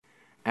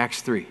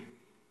Acts 3.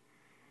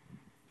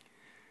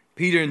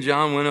 Peter and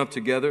John went up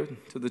together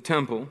to the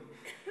temple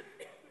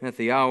at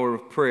the hour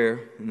of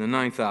prayer, in the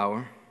 9th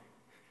hour.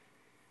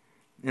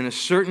 And a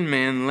certain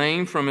man,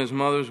 lame from his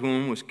mother's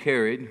womb, was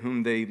carried,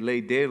 whom they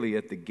laid daily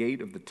at the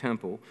gate of the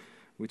temple,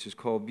 which is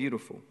called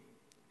Beautiful,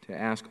 to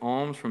ask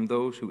alms from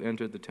those who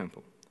entered the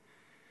temple.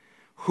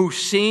 Who,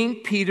 seeing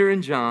Peter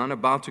and John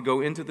about to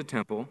go into the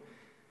temple,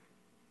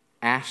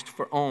 asked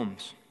for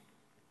alms.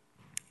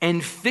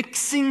 And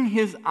fixing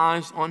his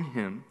eyes on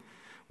him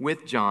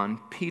with John,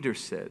 Peter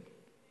said,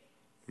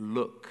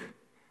 "Look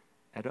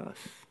at us.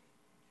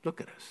 Look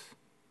at us.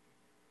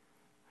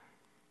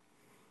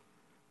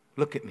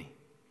 Look at me.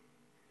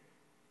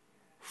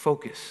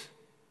 Focus.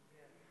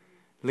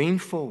 Lean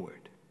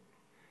forward.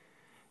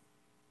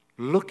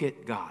 Look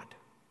at God.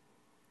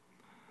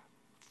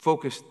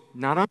 Focus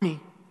not on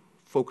me.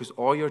 Focus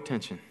all your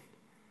attention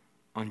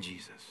on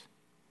Jesus.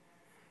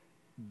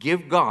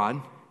 Give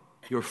God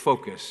your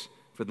focus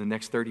for the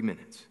next 30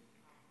 minutes."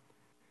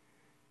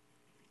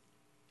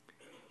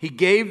 He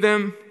gave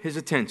them his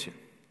attention.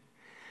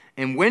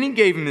 And when he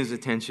gave him his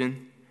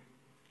attention,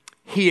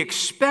 he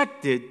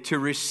expected to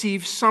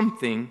receive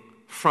something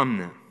from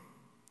them.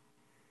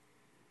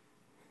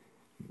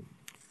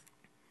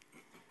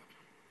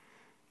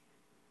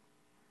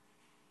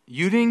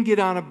 You didn't get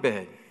out of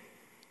bed,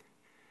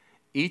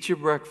 eat your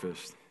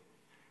breakfast,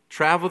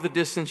 travel the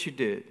distance you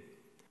did,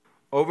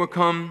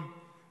 overcome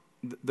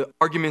the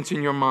arguments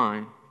in your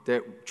mind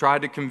that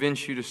tried to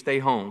convince you to stay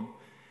home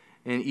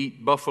and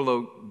eat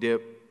buffalo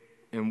dip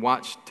and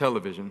watch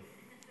television.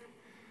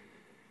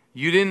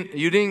 You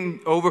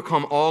didn't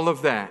overcome all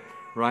of that,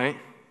 right?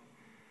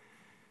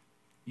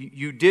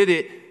 You did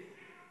it.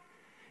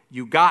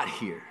 You got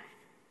here,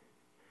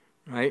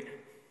 right?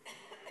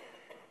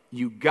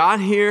 You got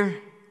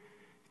here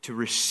to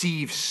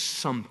receive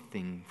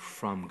something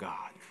from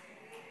God.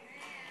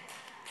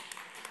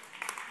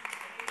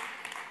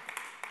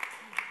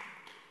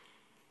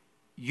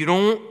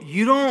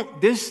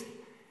 This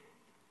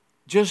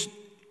just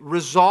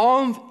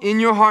resolve in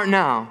your heart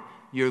now,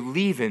 you're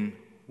leaving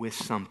with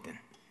something.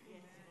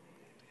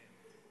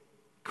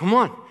 Come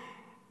on.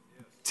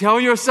 Tell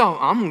yourself,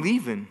 I'm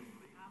leaving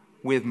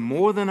with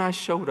more than I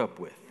showed up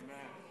with.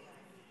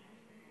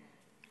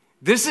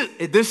 This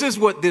is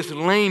what this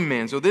lame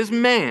man, so this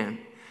man,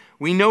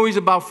 we know he's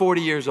about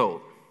 40 years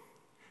old.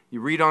 You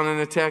read on in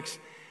the text,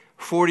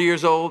 40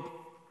 years old,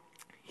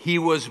 he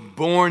was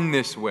born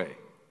this way.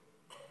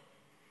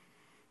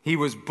 He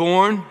was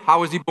born, how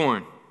was he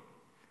born?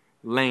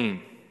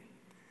 Lame.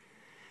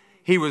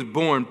 He was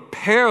born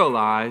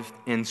paralyzed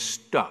and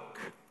stuck.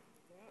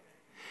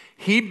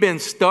 He'd been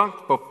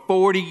stuck for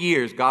 40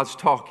 years. God's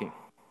talking.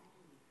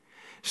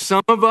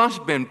 Some of us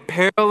been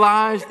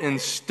paralyzed and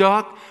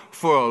stuck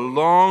for a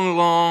long,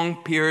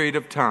 long period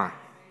of time.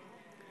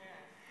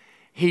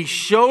 He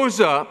shows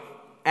up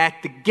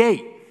at the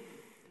gate.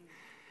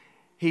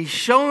 He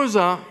shows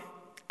up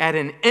at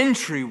an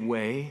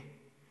entryway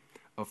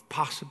of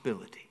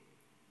possibility.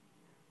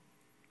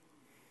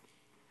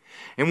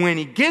 And when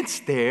he gets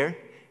there,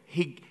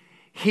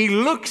 he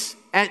looks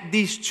at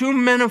these two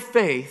men of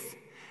faith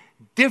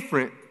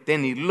different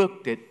than he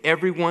looked at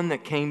everyone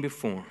that came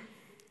before him.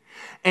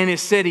 And it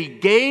said he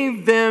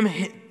gave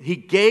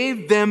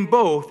them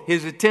both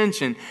his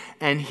attention,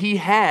 and he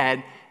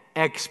had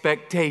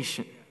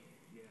expectation.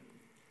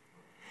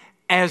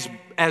 As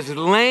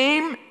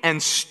lame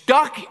and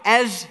stuck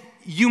as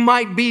you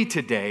might be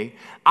today,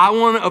 I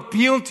want to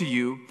appeal to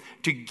you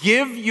to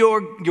give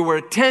your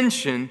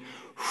attention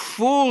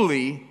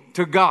fully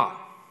to God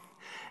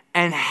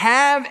and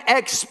have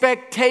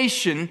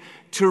expectation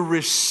to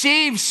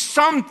receive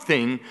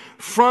something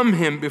from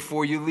him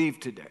before you leave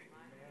today.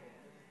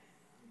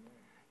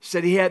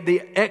 Said he had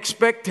the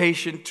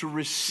expectation to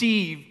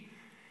receive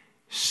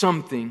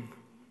something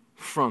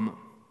from him,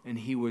 and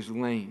he was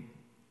lame.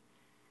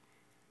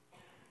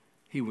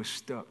 He was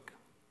stuck.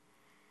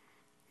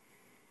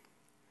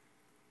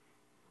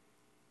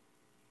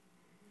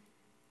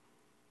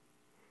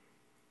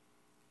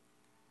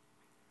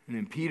 And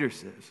then Peter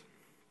says,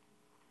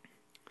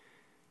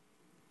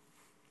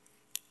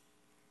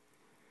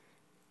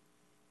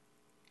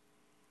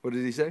 what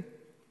did he say?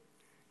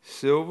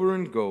 Silver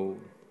and gold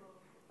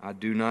I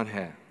do not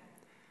have,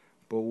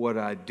 but what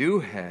I do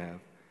have,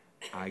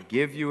 I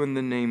give you in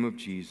the name of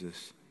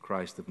Jesus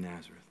Christ of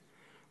Nazareth.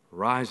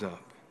 Rise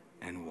up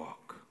and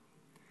walk.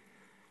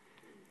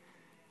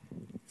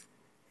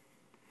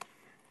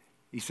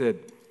 He said,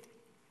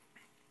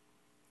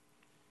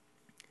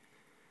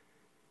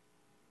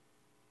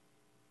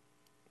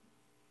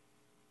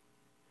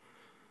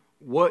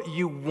 what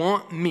you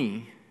want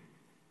me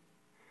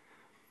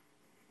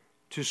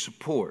to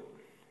support,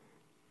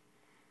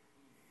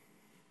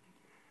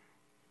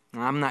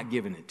 I'm not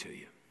giving it to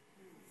you.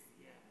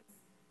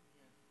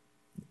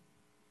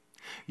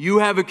 You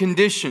have a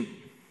condition,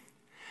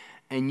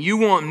 and you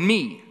want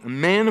me, a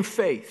man of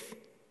faith,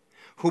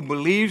 who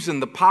believes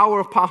in the power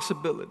of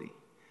possibility,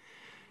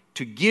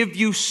 to give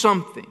you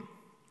something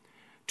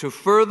to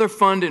further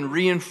fund and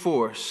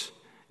reinforce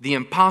the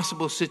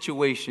impossible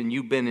situation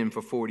you've been in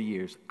for 40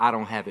 years, I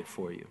don't have it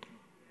for you.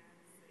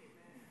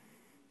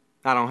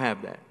 I don't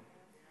have that.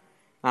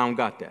 I don't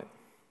got that.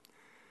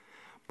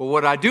 But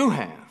what I do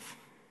have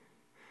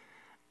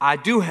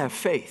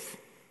faith.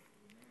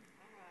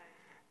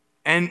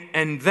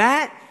 And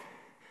that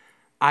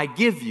I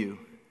give you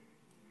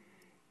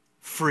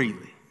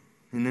freely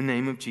in the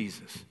name of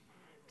Jesus.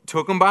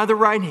 Took him by the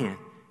right hand,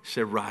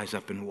 said, rise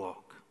up and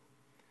walk.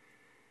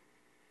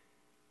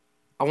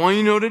 I want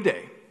you to know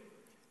today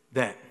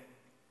that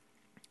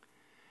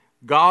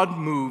God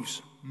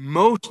moves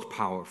most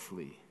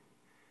powerfully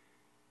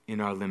in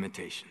our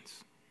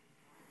limitations.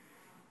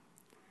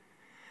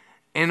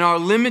 And our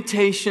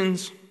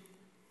limitations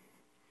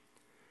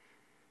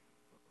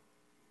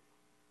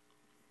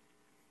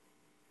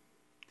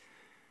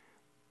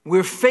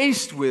we're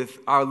faced with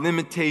our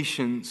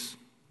limitations.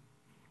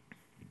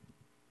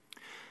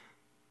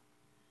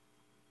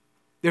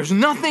 There's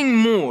nothing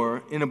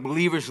more in a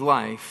believer's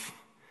life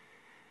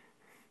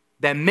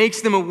that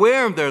makes them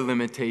aware of their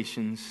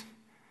limitations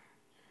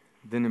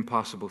than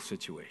impossible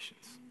situations.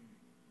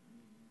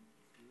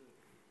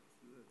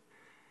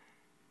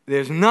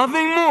 There's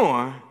nothing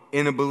more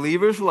in a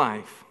believer's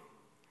life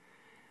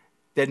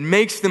that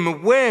makes them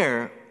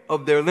aware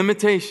of their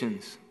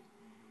limitations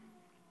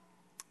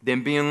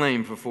than being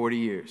lame for 40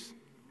 years.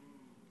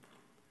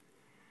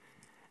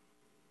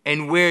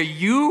 And where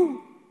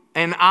you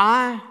and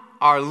I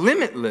are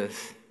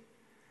limitless,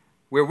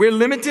 where we're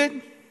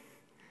limited,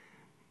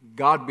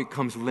 God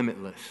becomes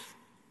limitless.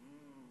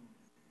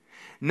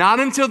 Not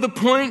until the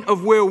point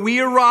of where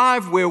we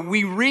arrive, where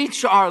we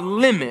reach our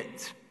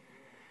limit,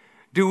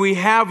 do we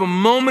have a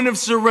moment of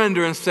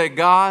surrender and say,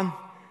 God,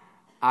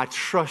 I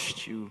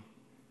trust you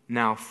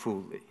now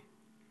fully.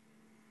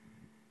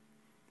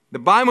 The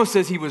Bible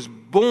says he was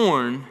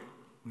born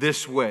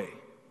this way.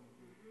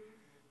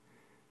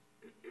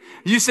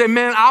 You say,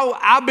 man,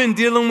 I've been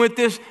dealing with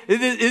this.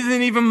 It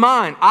isn't even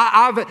mine.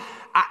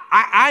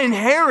 I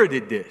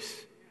inherited this.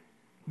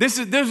 This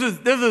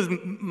is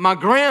my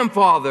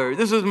grandfather.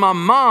 This is my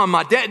mom,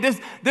 my dad. This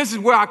is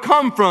where I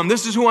come from.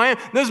 This is who I am.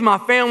 This is my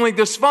family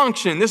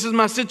dysfunction. This is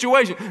my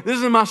situation.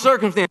 This is my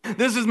circumstance.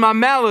 This is my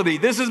malady.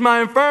 This is my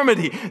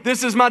infirmity.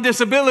 This is my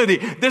disability.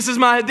 This is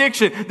my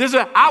addiction.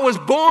 I was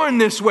born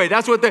this way.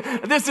 That's what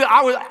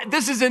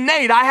this is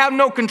innate. I have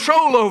no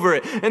control over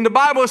it. And the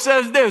Bible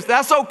says this.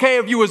 That's okay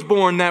if you was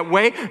born that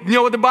way. You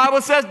know what the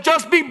Bible says?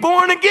 Just be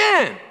born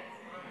again.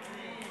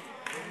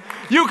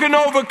 You can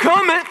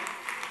overcome it.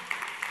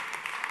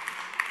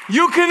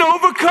 You can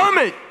overcome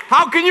it.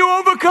 How can you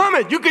overcome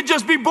it? You could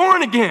just be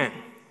born again.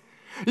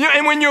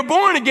 And when you're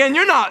born again,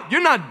 you're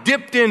not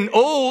dipped in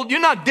old. You're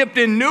not dipped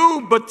in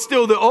new, but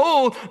still the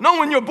old. No,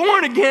 when you're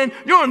born again,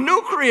 you're a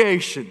new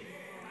creation.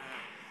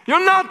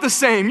 You're not the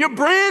same. You're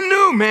brand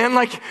new, man.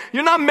 Like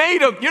you're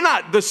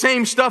not the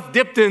same stuff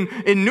dipped in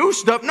new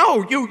stuff.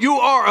 No, you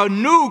are a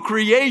new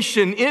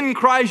creation in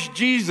Christ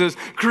Jesus,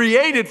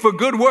 created for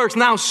good works.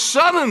 Now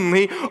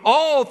suddenly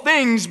all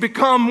things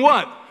become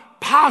what?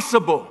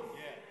 Possible.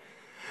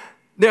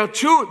 There are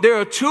two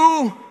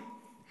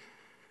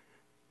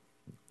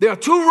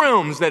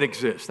realms that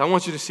exist. I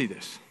want you to see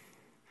this.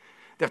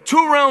 There are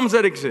two realms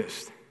that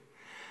exist.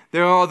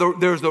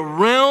 There's the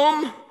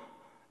realm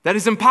that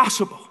is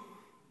impossible.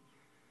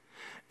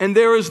 And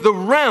there is the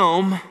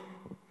realm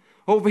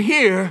over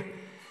here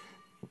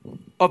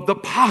of the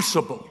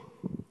possible.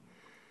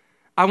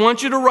 I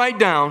want you to write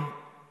down,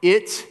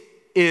 it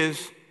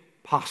is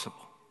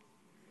possible.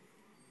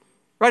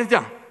 Write it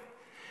down.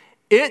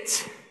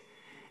 It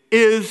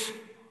is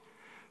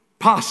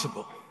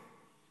possible.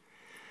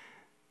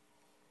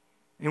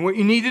 And what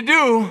you need to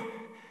do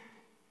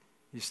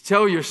is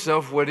tell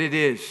yourself what it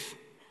is.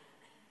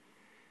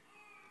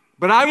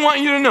 But I want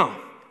you to know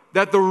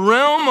that the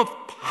realm of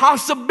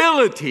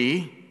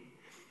possibility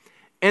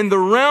and the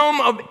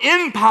realm of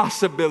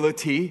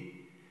impossibility,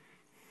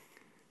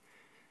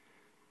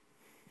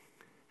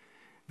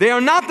 they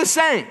are not the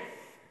same.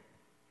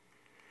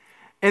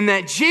 And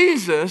that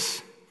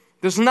Jesus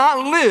does not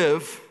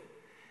live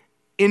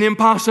in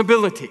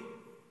impossibility.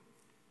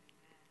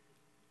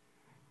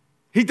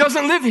 He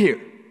doesn't live here.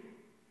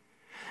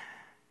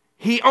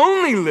 He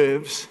only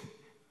lives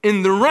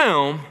in the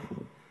realm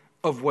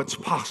of what's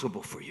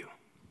possible for you.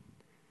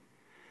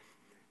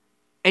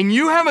 And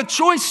you have a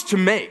choice to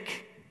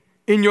make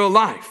in your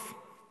life.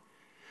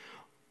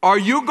 Are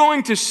you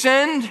going to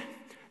send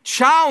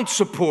child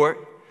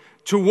support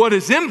to what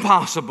is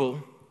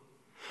impossible,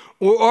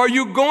 or are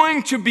you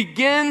going to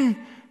begin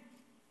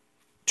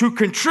to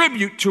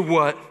contribute to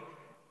what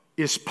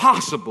is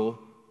possible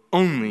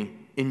only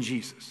in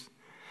Jesus?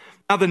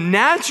 Now, the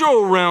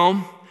natural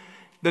realm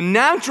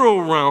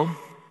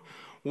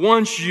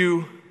wants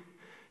you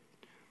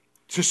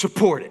to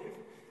support it.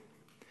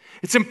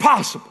 It's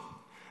impossible.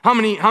 How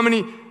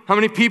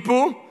many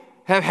people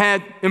have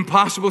had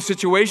impossible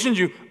situations?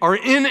 You are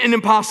in an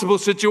impossible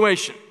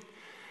situation.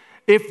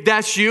 If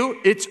that's you,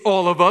 it's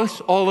all of us.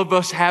 All of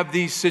us have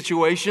these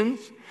situations.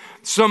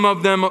 Some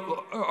of them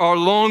are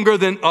longer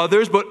than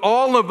others, but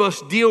all of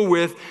us deal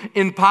with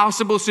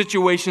impossible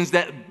situations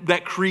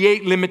that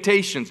create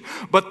limitations.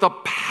 But the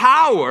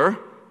power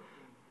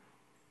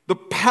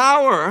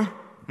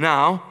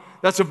now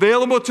that's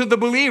available to the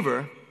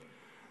believer,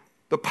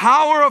 the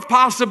power of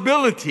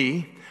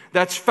possibility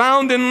that's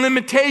found in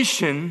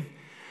limitation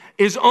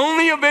is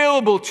only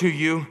available to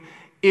you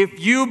if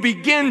you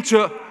begin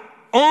to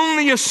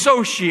only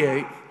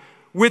associate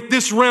with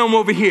this realm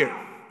over here,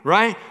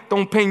 right?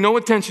 Don't pay no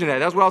attention to that.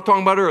 That's what I was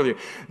talking about earlier.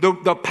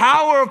 The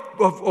power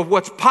of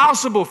what's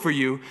possible for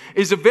you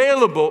is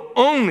available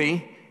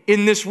only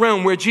in this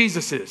realm where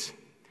Jesus is.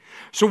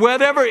 So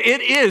whatever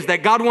it is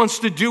that God wants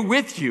to do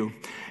with you,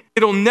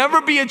 it'll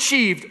never be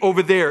achieved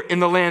over there in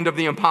the land of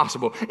the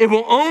impossible. It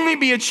will only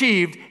be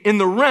achieved in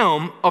the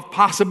realm of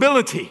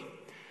possibility.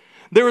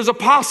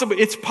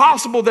 It's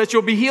possible that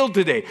you'll be healed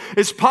today.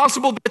 It's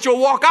possible that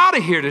you'll walk out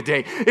of here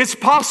today. It's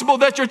possible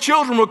that your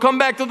children will come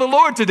back to the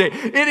Lord today.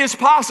 It is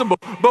possible.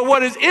 But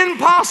what is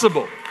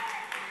impossible,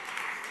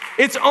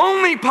 it's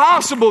only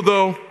possible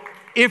though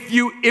if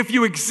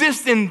you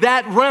exist in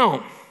that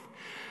realm.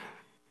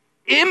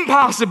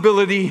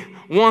 Impossibility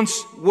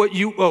wants what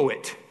you owe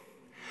it.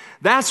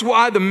 That's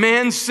why the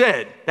man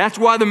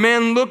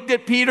looked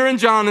at Peter and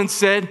John and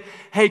said,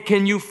 hey,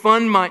 can you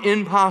fund my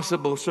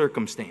impossible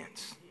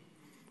circumstance?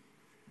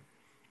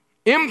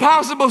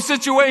 Impossible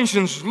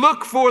situations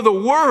look for the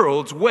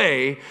world's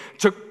way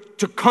to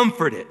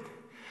comfort it,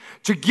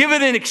 to give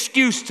it an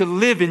excuse to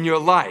live in your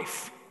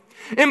life.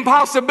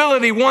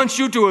 Impossibility wants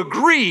you to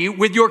agree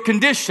with your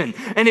condition,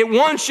 and it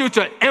wants you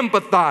to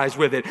empathize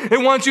with it.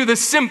 It wants you to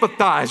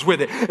sympathize with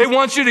it. It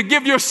wants you to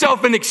give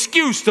yourself an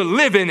excuse to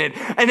live in it.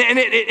 And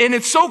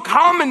it's so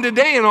common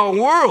today in our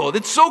world.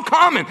 It's so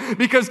common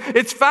because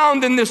it's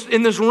found in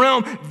this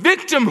realm.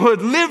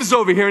 Victimhood lives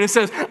over here, and it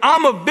says,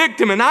 I'm a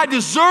victim, and I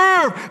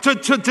deserve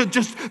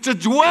to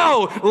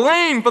dwell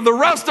lame for the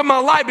rest of my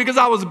life because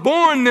I was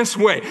born this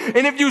way.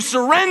 And if you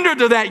surrender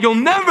to that, you'll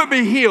never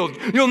be healed.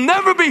 You'll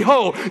never be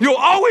whole.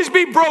 You'll always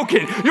be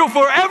broken. You'll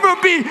forever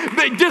be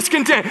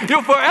discontent.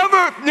 You'll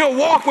forever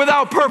walk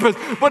without purpose.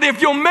 But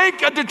if you'll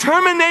make a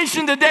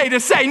determination today to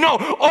say, no,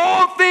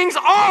 all things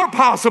are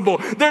possible.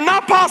 They're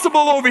not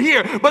possible over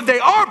here, but they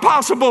are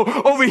possible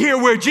over here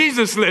where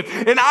Jesus lived.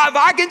 And if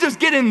I can just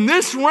get in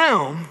this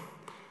realm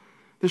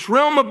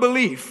of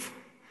belief,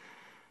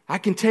 I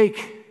can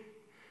take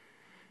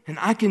and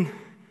I can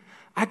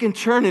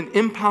turn an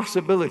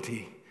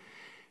impossibility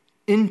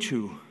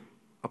into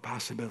a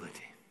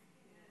possibility.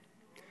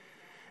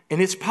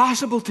 And it's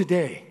possible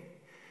today.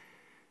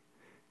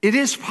 It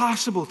is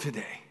possible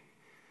today.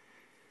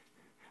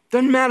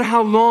 Doesn't matter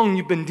how long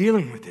you've been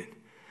dealing with it.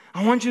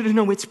 I want you to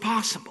know it's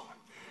possible.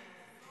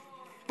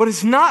 But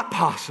it's not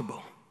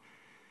possible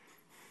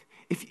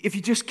if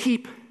you just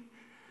keep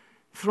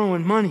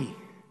throwing money,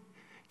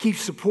 keep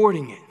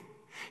supporting it,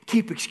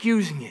 keep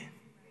excusing it.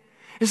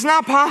 It's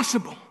not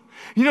possible.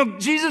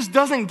 Jesus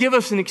doesn't give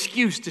us an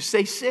excuse to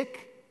stay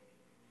sick.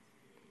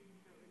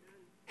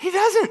 He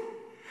doesn't.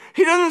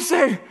 He doesn't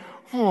say,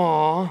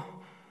 "Aw,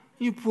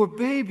 you poor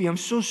baby, I'm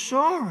so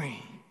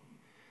sorry."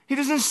 He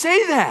doesn't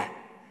say that.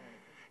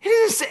 He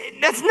doesn't say,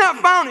 that's not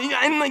found.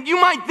 And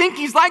you might think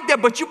he's like that,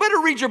 but you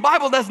better read your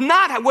Bible. That's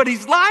not what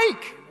he's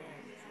like.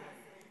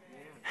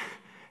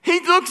 He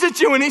looks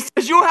at you and he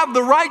says, you have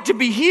the right to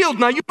be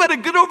healed. Now you better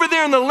get over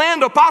there in the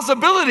land of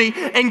possibility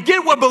and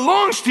get what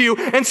belongs to you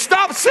and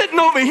stop sitting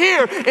over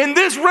here in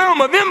this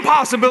realm of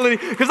impossibility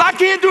because I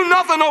can't do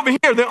nothing over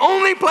here. The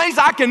only place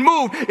I can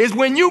move is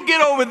when you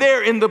get over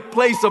there in the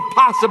place of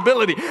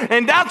possibility.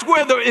 And that's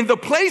where in the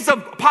place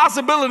of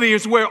possibility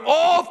is where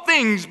all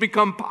things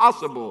become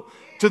possible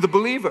to the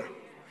believer.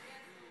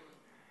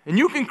 And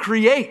you can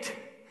create.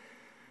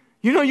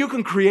 You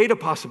can create a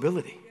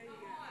possibility.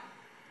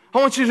 I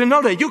want you to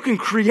know that you can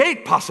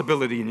create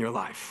possibility in your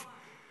life.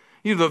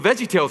 The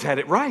VeggieTales had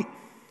it right.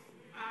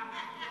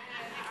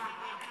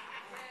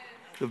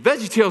 The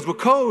VeggieTales were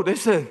cold. They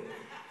said,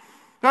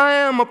 I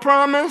am a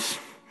promise.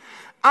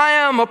 I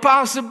am a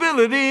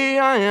possibility.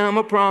 I am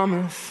a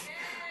promise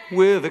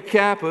with a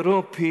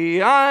capital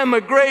P. I am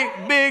a great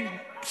big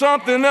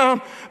something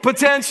of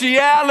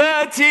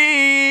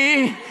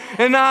potentiality.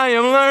 And I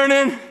am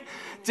learning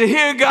to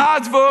hear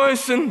God's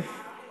voice and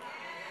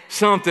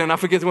something. I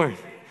forget the word.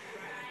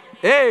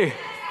 Hey,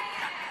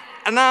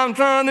 and I'm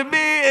trying to be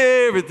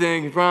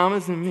everything you're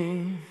promising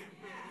me.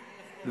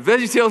 The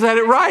VeggieTales had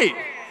it right.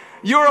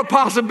 You're a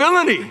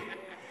possibility.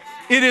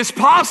 It is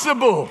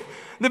possible.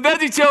 The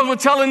VeggieTales were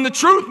telling the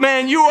truth,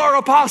 man. You are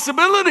a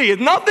possibility.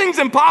 Nothing's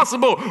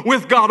impossible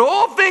with God.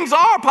 All things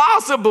are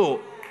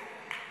possible.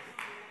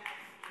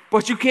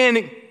 But you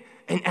can't,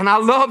 and I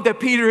love that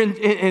Peter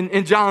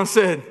and John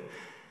said,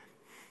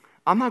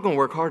 I'm not going to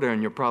work harder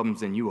on your problems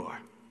than you are.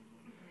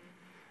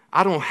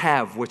 I don't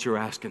have what you're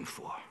asking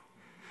for,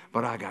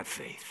 but I got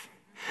faith.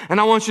 And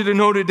I want you to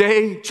know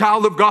today,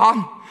 child of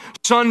God,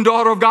 son,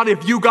 daughter of God,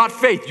 if you got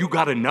faith, you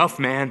got enough,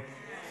 man.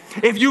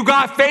 If you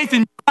got faith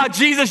and you got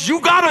Jesus, you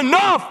got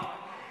enough.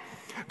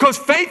 Because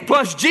faith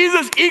plus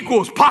Jesus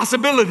equals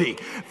possibility.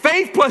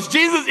 Faith plus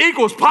Jesus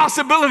equals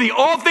possibility.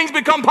 All things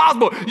become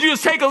possible. You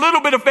just take a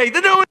little bit of faith.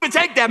 It don't even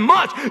take that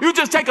much. You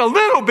just take a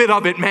little bit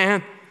of it,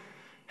 man.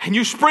 And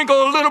you sprinkle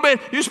a little bit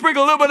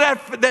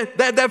of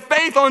that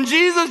faith on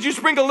Jesus. You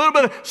sprinkle a little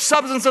bit of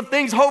substance of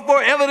things hoped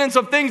for, evidence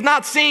of things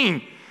not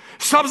seen.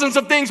 Substance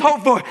of things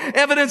hoped for,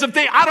 evidence of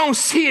things. I don't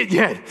see it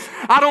yet.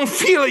 I don't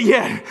feel it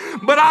yet.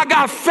 But I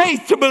got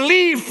faith to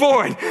believe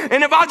for it.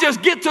 And if I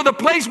just get to the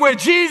place where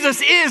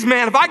Jesus is,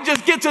 man, if I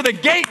just get to the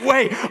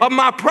gateway of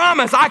my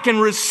promise, I can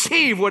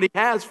receive what he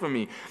has for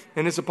me.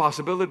 And it's a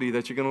possibility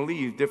that you're going to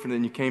leave different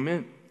than you came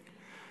in.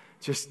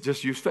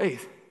 Just use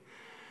faith.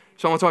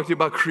 So I want to talk to you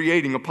about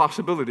creating a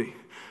possibility.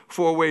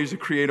 4 ways to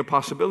create a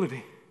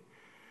possibility.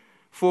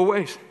 4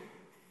 ways.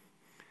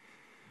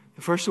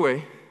 The first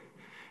way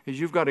is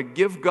you've got to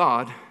give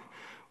God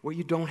what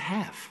you don't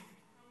have.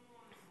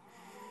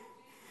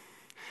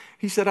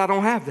 He said, I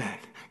don't have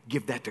that.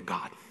 Give that to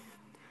God.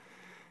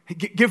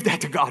 Give that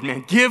to God,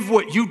 man. Give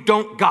what you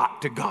don't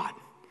got to God.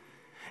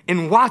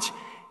 And watch,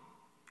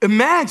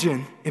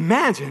 imagine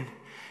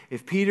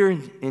if Peter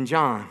and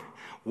John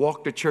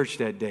walked to church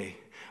that day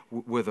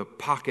with a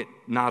pocket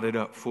knotted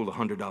up full of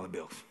 $100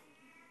 bills.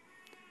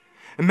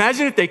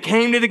 Imagine if they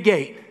came to the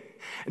gate.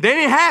 They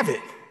didn't have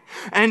it.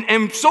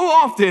 And so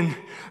often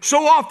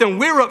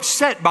we're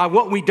upset by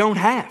what we don't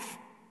have.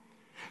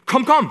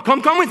 Come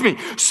with me.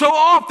 So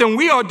often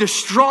we are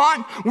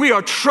distraught, we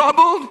are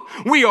troubled,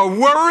 we are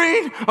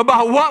worried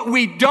about what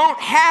we don't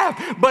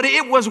have. But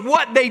it was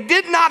what they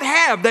did not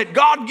have that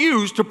God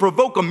used to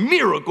provoke a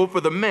miracle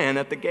for the man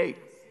at the gate.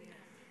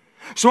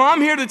 So I'm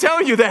here to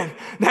tell you that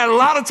a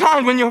lot of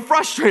times when you're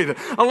frustrated,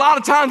 a lot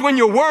of times when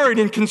you're worried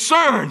and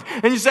concerned,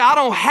 and you say, I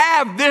don't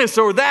have this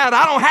or that,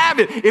 I don't have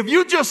it. If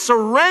you just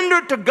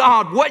surrender to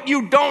God what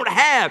you don't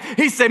have,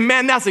 he said,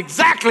 man, that's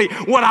exactly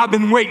what I've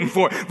been waiting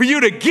for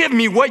you to give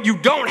me what you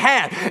don't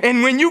have.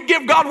 And when you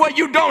give God what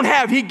you don't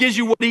have, he gives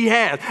you what he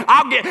has.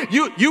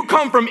 You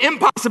come from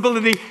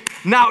impossibility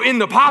now in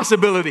the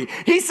possibility.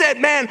 He said,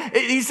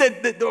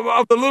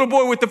 of the little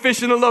boy with the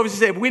fish and the loaves,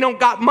 he said, we don't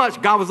got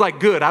much. God was like,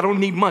 good, I don't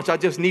need much. I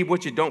just need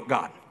what you don't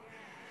got.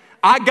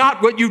 I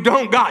got what you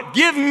don't got.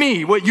 Give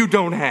me what you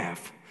don't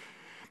have.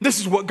 This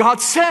is what God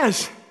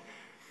says.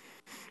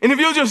 And if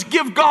you'll just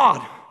give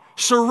God,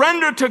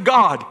 surrender to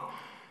God,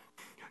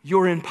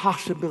 your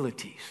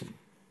impossibilities.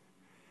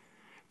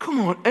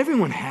 Come on,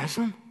 everyone has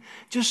them.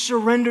 Just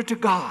surrender to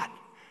God.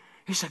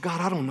 He said,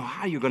 God, I don't know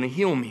how you're going to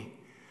heal me,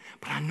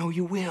 but I know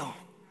you will.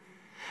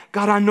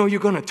 God, I know you're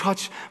going to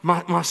touch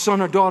my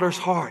son or daughter's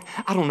heart.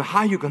 I don't know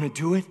how you're going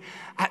to do it,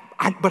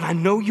 but I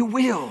know you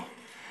will.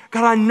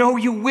 God, I know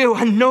you will.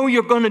 I know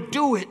you're going to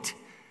do it.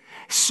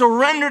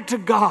 Surrender to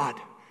God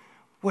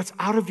what's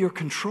out of your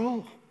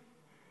control.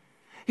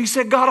 He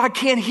said, God, I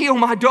can't heal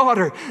my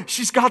daughter.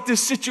 She's got this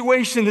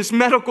situation, this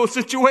medical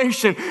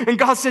situation. And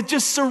God said,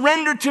 just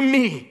surrender to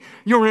me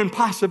your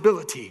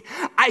impossibility.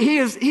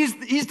 He's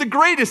the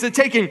greatest at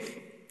taking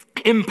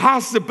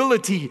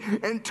impossibility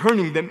and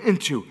turning them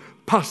into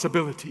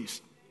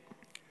possibilities.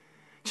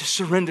 Just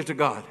surrender to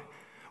God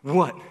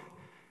what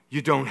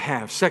you don't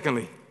have.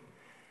 Secondly,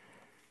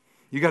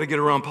 you got to get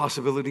around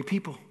possibility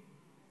people.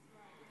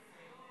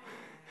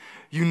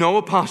 You know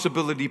a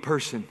possibility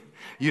person.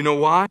 You know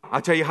why?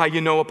 I'll tell you how you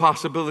know a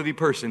possibility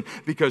person.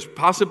 Because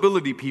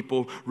possibility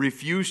people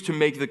refuse to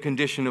make the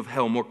condition of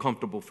hell more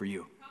comfortable for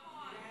you.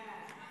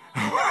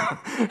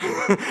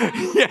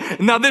 Yeah.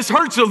 Now this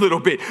hurts a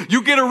little bit.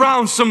 You get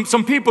around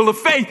some people of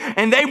faith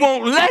and they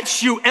won't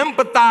let you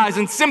empathize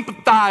and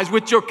sympathize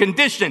with your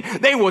condition.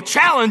 They will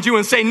challenge you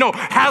and say, no,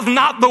 has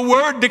not the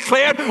word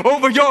declared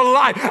over your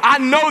life? I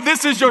know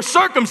this is your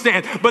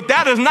circumstance, but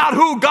that is not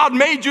who God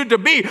made you to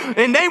be.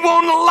 And they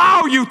won't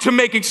allow you to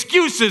make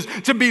excuses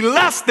to be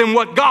less than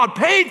what God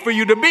paid for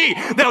you to be.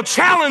 They'll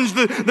challenge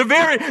the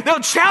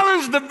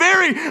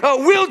very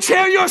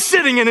wheelchair you're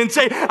sitting in and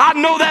say, I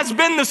know that's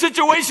been the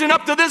situation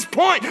up to this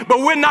point, but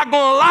we're not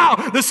going to allow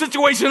the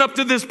situation up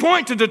to this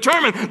point to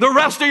determine the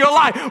rest of your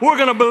life. We're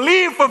going to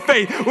believe for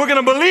faith. We're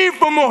going to believe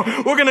for more.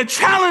 We're going to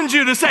challenge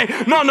you to say,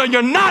 no,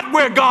 you're not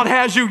where God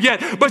has you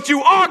yet, but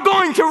you are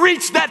going to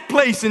reach that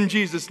place in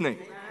Jesus' name.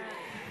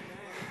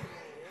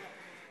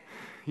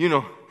 You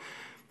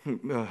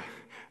know,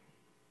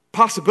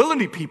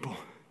 possibility people,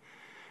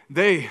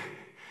 they're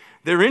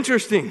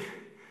interesting.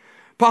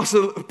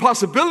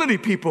 Possibility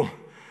people,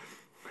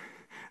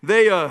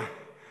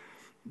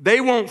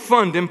 they won't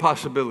fund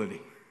impossibility.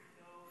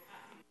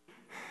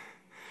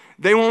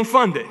 They won't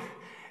fund it.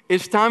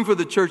 It's time for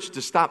the church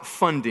to stop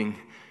funding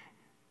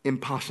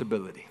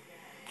impossibility.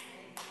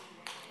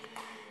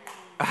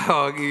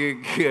 Oh,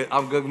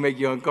 I'm going to make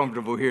you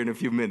uncomfortable here in a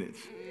few minutes.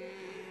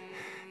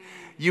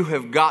 You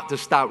have got to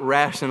stop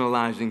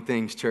rationalizing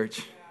things,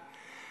 church.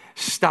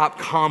 Stop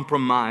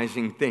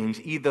compromising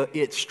things. Either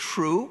it's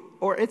true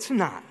or it's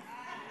not.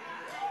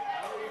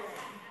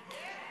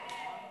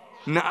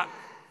 Now,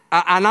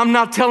 And I'm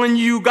not telling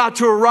you got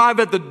to arrive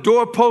at the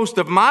doorpost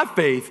of my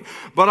faith,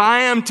 but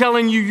I am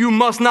telling you, you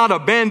must not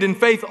abandon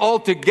faith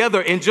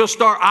altogether and just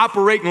start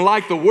operating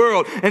like the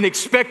world and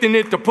expecting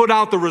it to put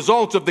out the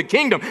results of the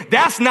kingdom.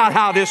 That's not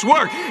how this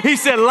works. He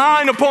said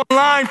line upon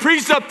line,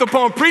 precept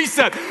upon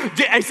precept.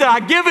 He said,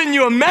 I've given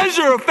you a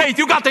measure of faith.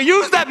 You got to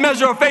use that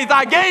measure of faith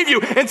I gave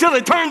you until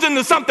it turns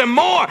into something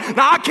more.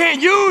 Now I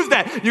can't use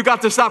that. You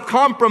got to stop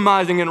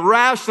compromising and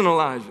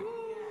rationalizing.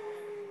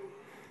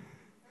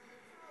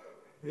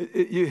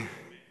 You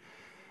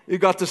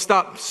got to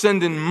stop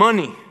sending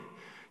money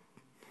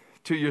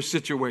to your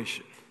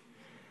situation.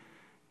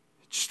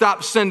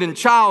 Stop sending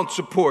child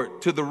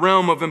support to the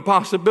realm of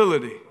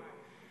impossibility.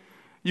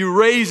 You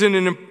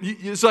raising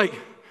it's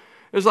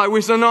like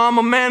we say, no, I'm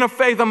a man of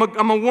faith, I'm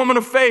a woman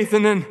of faith,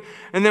 and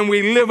then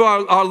we live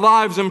our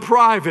lives in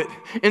private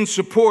in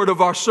support of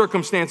our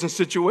circumstance and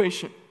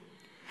situation.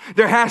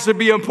 There has to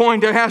be a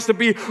point, there has to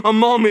be a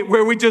moment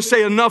where we just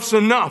say enough's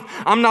enough.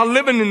 I'm not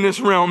living in this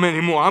realm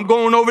anymore. I'm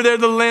going over there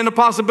to the land of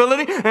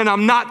possibility, and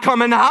I'm not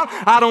coming out.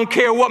 I don't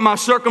care what my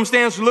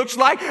circumstance looks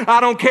like. I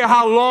don't care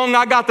how long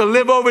I got to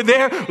live over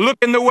there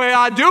looking the way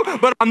I do,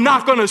 but I'm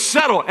not going to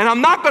settle, and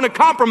I'm not going to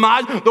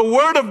compromise the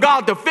Word of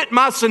God to fit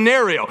my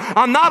scenario.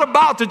 I'm not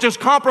about to just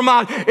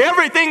compromise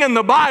everything in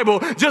the Bible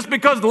just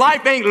because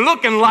life ain't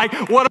looking like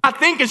what I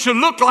think it should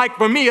look like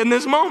for me in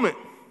this moment.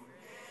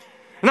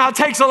 Now, it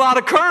takes a lot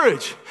of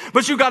courage,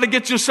 but you got to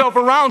get yourself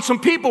around some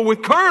people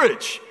with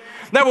courage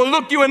that will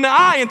look you in the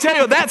eye and tell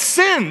you that's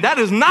sin. That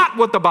is not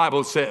what the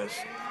Bible says.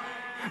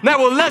 That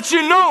will let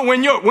you know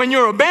when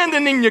you're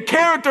abandoning your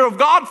character of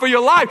God for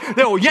your life,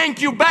 they will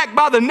yank you back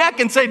by the neck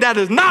and say that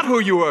is not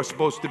who you are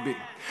supposed to be.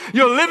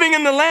 You're living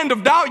in the land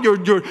of doubt. You're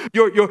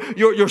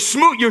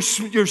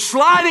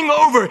sliding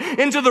over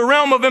into the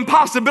realm of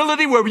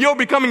impossibility where you're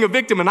becoming a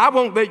victim. And I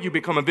won't let you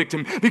become a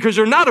victim because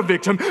you're not a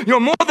victim.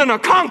 You're more than a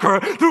conqueror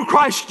through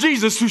Christ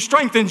Jesus who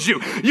strengthens you.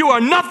 You are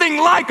nothing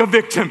like a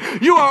victim.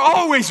 You are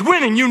always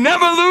winning. You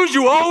never lose.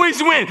 You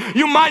always win.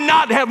 You might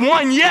not have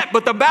won yet,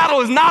 but the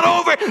battle is not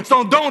over.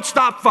 So don't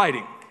stop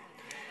fighting.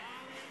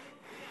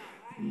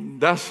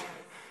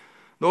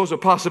 Those are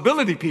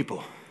possibility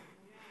people.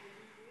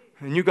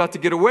 And you got to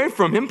get away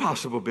from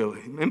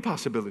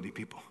impossibility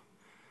people.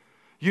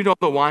 You know,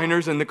 the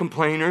whiners and the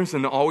complainers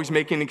and the always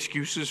making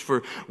excuses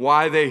for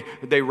why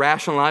they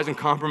rationalize and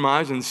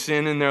compromise and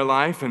sin in their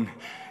life. And,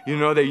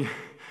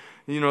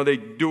 they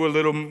do a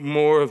little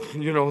more of,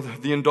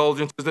 the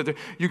indulgences that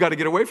you got to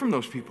get away from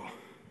those people.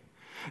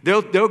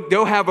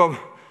 They'll have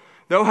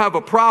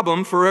a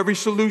problem for every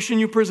solution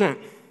you present.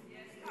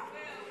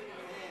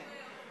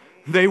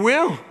 They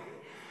will.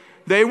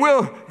 They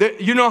will.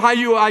 You know how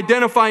you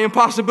identify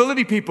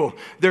impossibility people?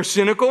 They're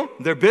cynical.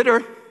 They're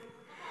bitter.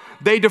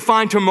 They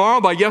define tomorrow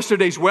by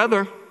yesterday's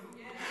weather.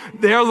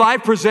 Their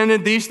life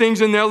presented these things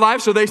in their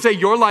life, so they say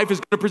your life is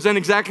going to present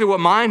exactly what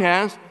mine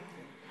has.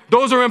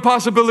 Those are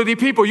impossibility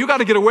people. You got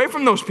to get away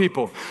from those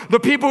people. The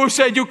people who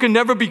said you can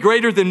never be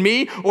greater than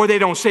me, or they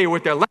don't say it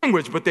with their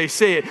language, but they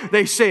say it,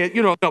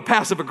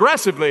 passive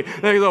aggressively.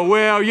 They go,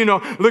 well,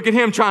 look at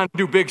him trying to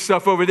do big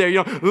stuff over there.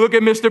 Look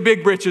at Mr.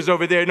 Big Britches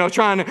over there,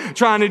 trying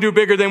to do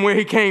bigger than where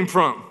he came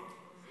from.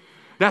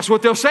 That's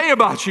what they'll say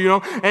about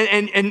you,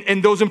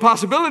 And those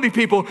impossibility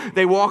people,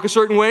 they walk a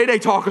certain way, they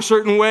talk a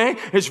certain way.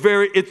 It's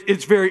very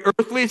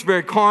earthly, it's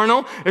very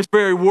carnal, it's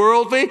very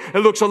worldly. It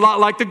looks a lot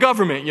like the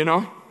government,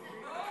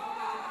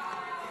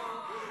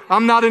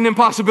 I'm not an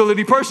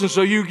impossibility person,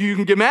 so you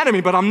can get mad at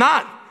me, but I'm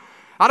not.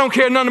 I don't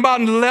care nothing about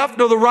the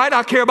left or the right.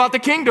 I care about the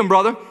kingdom,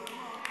 brother.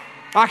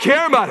 I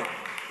care about it.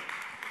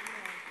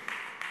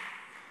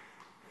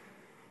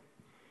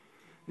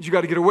 You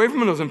got to get away from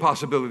those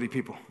impossibility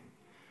people.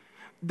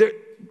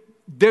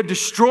 They're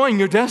destroying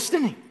your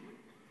destiny.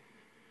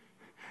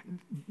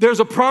 There's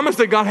a promise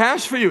that God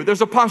has for you.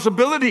 There's a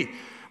possibility,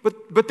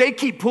 but they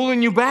keep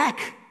pulling you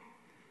back.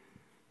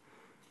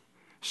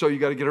 So you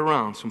got to get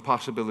around some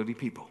possibility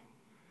people.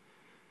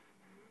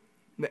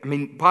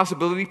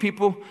 Possibility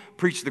people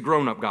preach the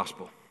grown-up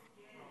gospel.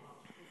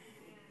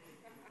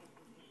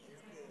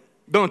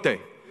 Don't they?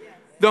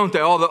 Don't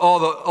they? All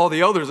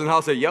the elders in the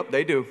house say, yep,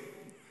 they do.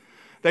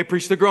 They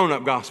preach the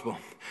grown-up gospel.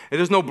 And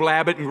there's no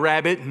blab it and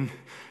grab it and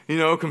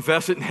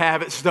confess it and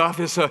have it stuff.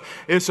 It's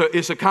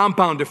a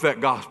compound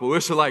effect gospel.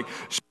 It's like,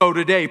 sow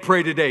today,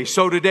 pray today,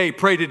 sow today,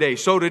 pray today,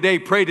 sow today,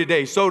 pray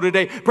today, sow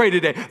today, pray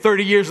today.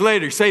 30 years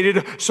later,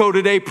 sow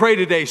today, pray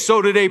today,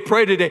 sow today,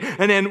 pray today.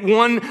 And then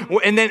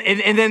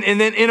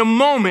in a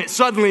moment,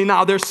 suddenly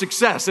now there's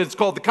success. It's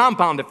called the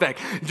compound effect.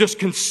 Just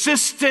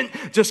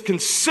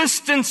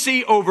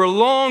consistency over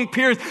long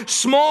periods,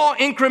 small,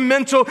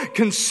 incremental,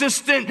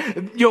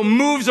 consistent,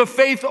 moves of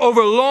faith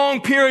over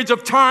long periods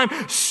of time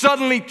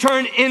suddenly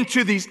turn into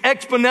these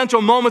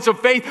exponential moments of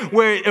faith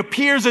where it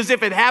appears as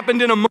if it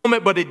happened in a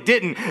moment, but it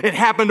didn't. It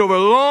happened over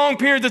long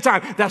periods of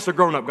time. That's the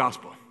grown-up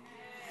gospel.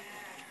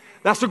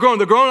 That's the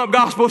grown-up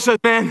gospel says,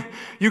 man,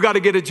 you got to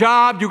get a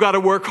job, you got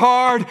to work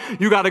hard,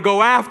 you got to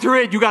go after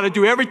it, you got to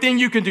do everything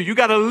you can do. You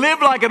got to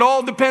live like it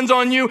all depends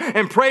on you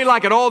and pray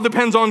like it all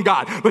depends on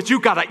God. But you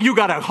got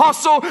to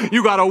hustle,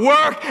 you got to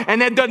work,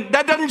 and that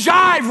doesn't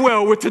jive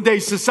well with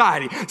today's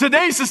society.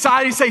 Today's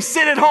society says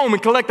sit at home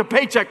and collect a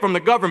paycheck from the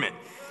government.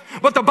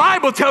 But the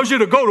Bible tells you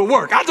to go to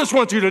work. I just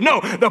want you to know,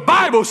 the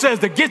Bible says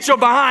to get your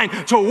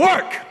behind to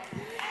work.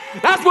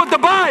 That's what the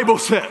Bible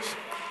says.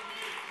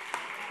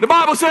 The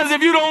Bible says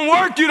if you don't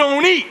work, you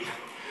don't eat.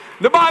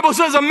 The Bible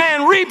says a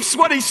man reaps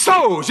what he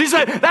sows. He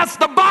said, that's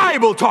the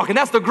Bible talking.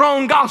 That's the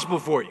grown gospel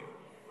for you.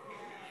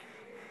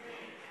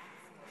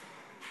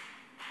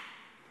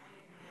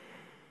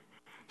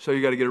 So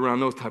you got to get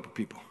around those type of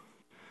people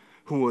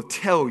who will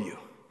tell you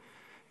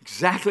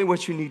exactly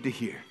what you need to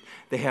hear.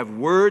 They have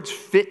words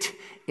fit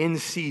in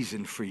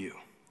season for you.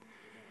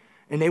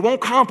 And they won't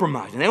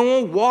compromise, and they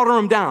won't water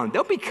them down.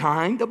 They'll be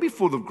kind. They'll be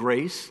full of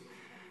grace.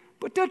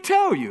 But they'll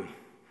tell you.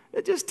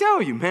 They'll just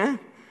tell you, man,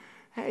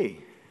 hey,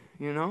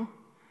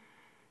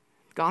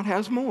 God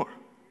has more.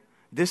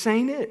 This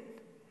ain't it.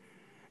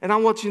 And I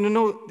want you to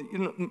know,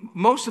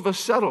 most of us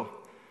settle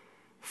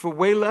for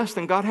way less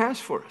than God has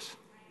for us.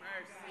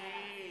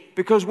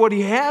 Because what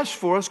he has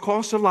for us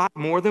costs a lot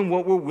more than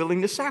what we're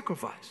willing to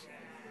sacrifice.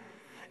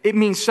 It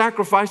means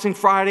sacrificing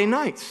Friday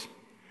nights.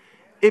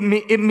 It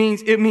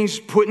means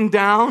putting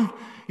down,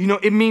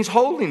 it means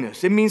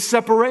holiness. It means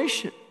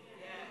separation.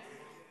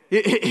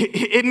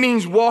 It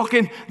means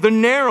walking the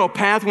narrow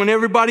path when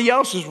everybody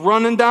else is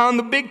running down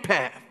the big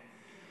path.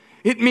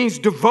 It means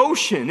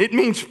devotion. It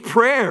means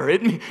prayer.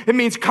 It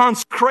means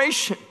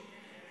consecration.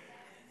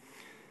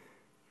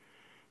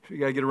 So you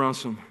got to get around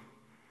some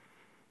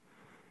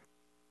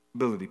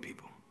ability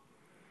people.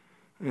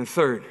 And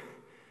third,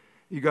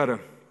 you got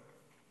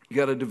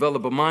to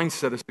develop a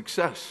mindset of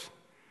success.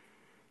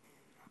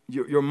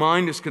 Your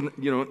mind is,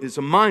 it's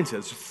a mindset.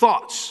 It's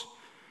thoughts.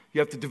 You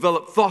have to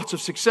develop thoughts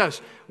of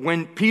success.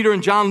 When Peter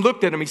and John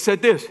looked at him, he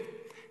said this,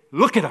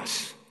 look at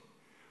us.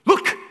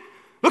 Look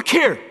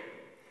here.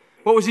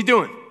 What was he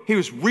doing? He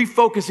was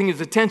refocusing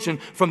his attention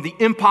from the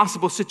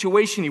impossible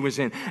situation he was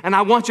in. And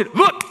I want you to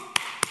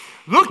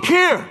look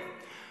here.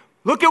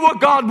 Look at what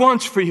God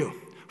wants for you.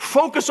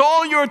 Focus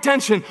all your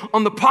attention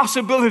on the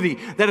possibility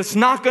that it's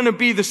not going to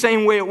be the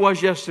same way it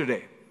was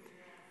yesterday.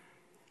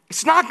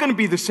 It's not going to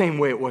be the same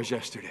way it was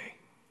yesterday.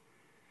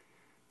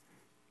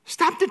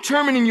 Stop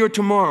determining your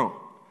tomorrow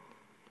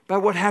by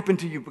what happened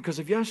to you because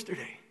of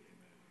yesterday.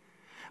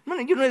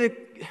 I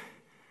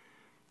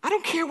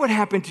don't care what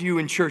happened to you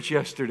in church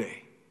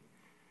yesterday.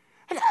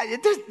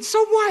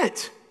 So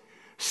what?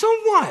 So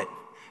what?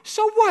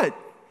 So what?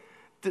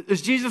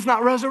 Is Jesus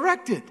not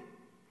resurrected?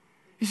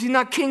 Is he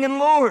not King and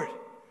Lord?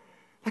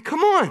 Like,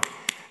 come on.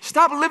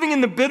 Stop living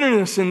in the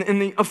bitterness and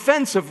the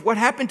offense of what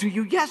happened to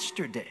you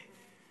yesterday.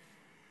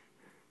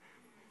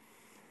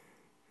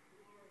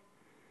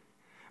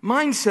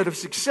 Mindset of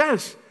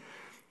success.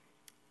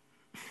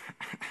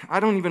 I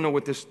don't even know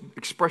what this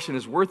expression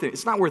is worth.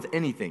 It's not worth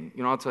anything.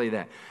 I'll tell you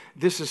that.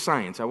 This is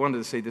science. I wanted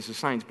to say this is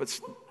science, but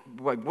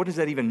what does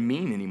that even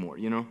mean anymore?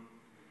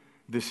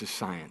 This is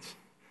science.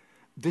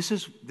 This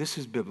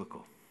is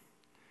biblical.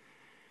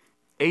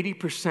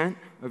 80%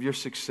 of your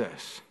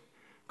success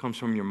comes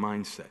from your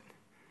mindset.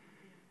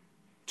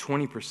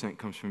 20%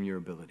 comes from your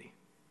ability.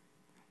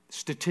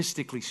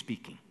 Statistically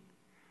speaking,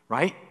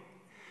 right?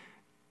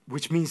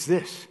 Which means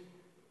this.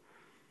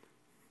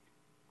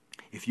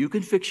 If you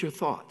can fix your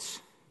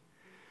thoughts,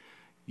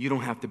 you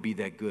don't have to be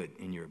that good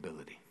in your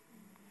ability.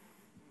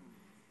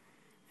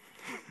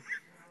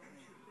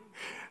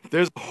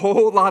 There's a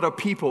whole lot of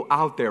people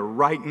out there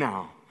right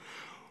now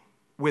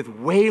with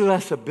way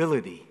less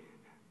ability,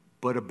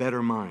 but a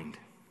better mind.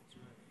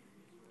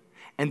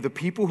 And the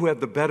people who have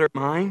the better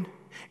mind,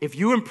 if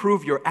you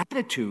improve your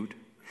attitude,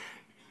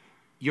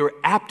 your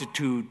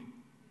aptitude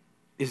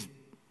is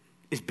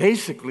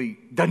basically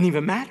doesn't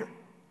even matter.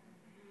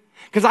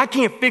 Because I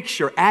can't fix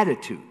your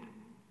attitude.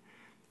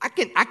 I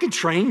can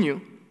train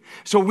you.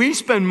 So we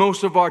spend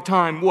most of our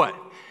time what?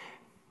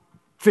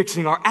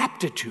 Fixing our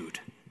aptitude.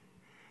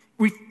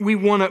 We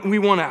want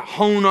to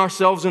hone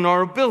ourselves in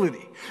our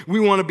ability.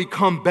 We want to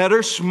become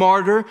better,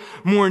 smarter,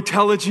 more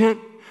intelligent.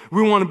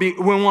 We want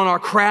our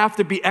craft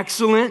to be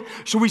excellent.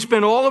 So we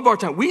spend all of our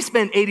time. We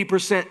spend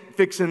 80%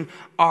 fixing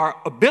our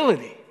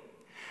ability.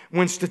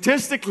 When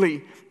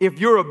statistically, if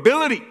your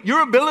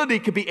ability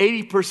could be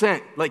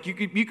 80%, like you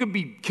could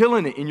be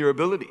killing it in your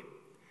ability.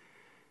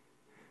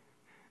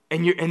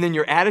 And then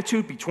your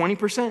attitude be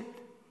 20%,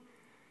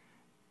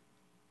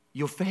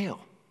 you'll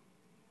fail.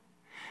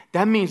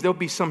 That means there'll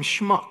be some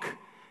schmuck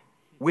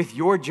with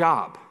your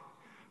job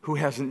who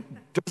doesn't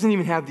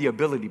even have the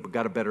ability but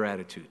got a better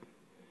attitude.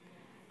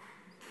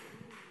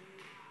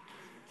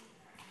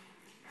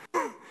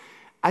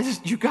 I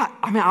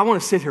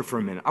want to sit here for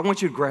a minute. I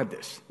want you to grab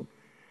this.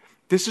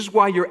 This is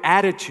why your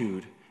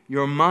attitude,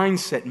 your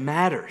mindset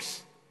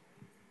matters.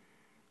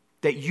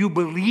 That you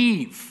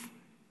believe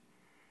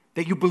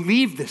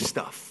this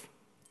stuff.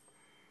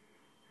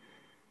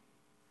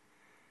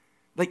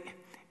 Like,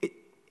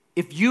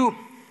 if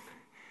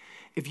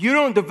you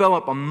don't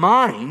develop a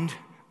mind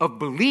of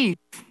belief,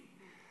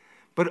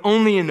 but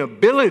only an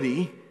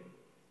ability,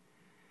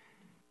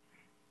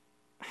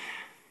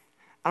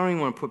 I don't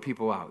even want to put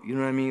people out. You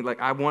know what I mean? Like,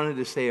 I wanted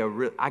to say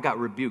I got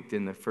rebuked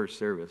in the first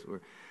service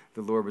where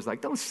the Lord was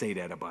like, don't say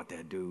that about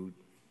that dude.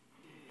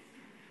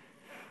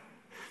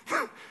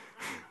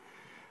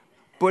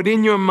 But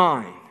in your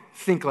mind,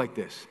 think like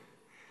this.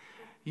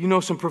 You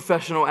know some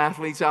professional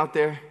athletes out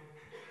there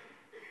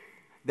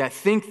that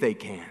think they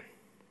can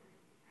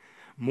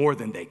more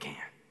than they can.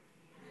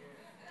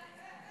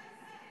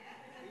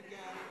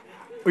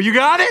 Oh, you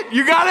got it?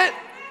 You got it?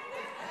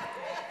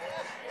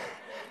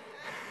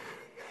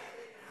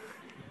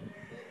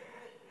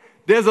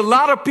 There's a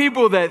lot of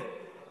people that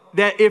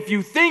if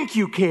you think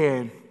you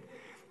can,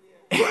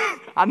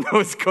 I know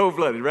it's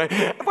cold-blooded, right?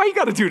 Why you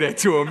got to do that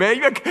to them, man?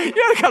 You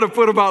got to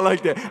put them out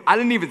like that. I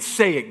didn't even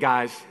say it,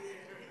 guys.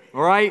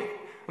 All right?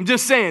 I'm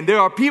just saying, there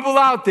are people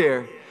out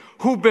there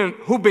who've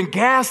been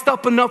gassed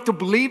up enough to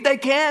believe they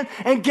can,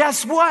 and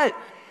guess what?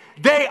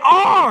 They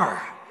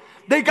are.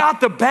 They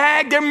got the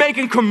bag. They're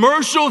making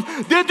commercials.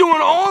 They're doing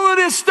all of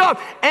this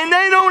stuff, and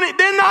they're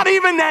not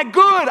even that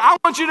good. I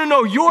want you to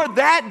know you're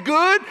that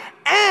good,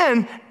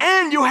 and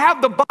you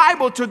have the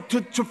Bible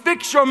to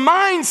fix your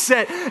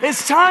mindset.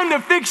 It's time to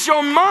fix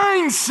your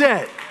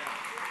mindset.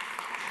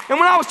 And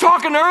when I was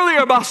talking earlier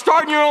about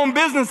starting your own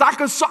business,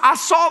 I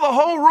saw the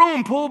whole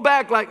room pull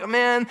back like,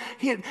 man,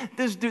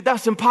 this dude,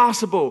 that's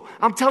impossible.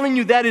 I'm telling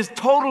you, that is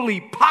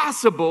totally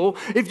possible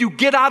if you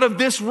get out of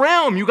this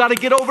realm. You got to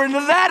get over into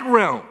that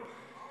realm,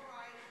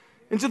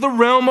 into the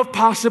realm of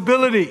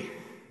possibility.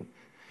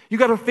 You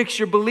got to fix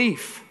your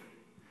belief.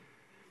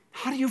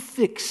 How do you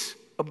fix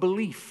a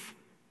belief?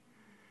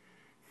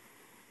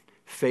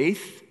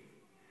 Faith.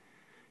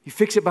 You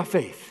fix it by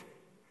faith.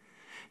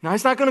 Now,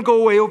 it's not going to go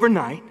away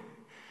overnight.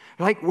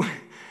 Like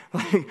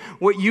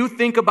what you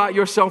think about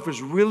yourself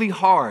is really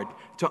hard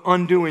to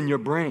undo in your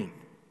brain.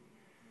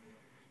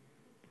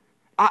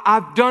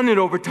 I've done it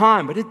over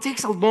time, but it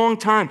takes a long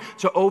time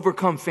to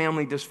overcome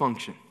family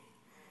dysfunction.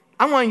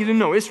 I want you to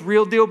know it's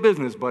real deal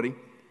business, buddy.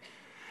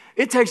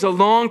 It takes a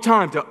long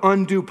time to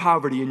undo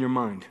poverty in your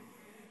mind.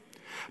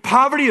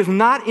 Poverty is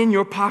not in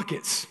your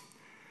pockets.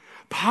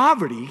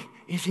 Poverty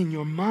is in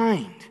your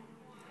mind.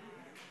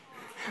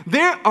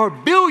 There are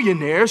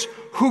billionaires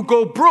who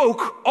go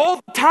broke all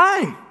the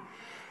time,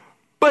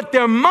 but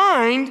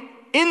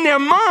in their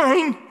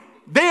mind,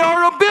 they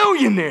are a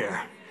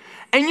billionaire.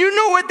 And you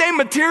know what they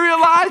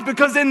materialize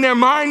because in their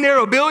mind they're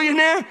a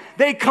billionaire?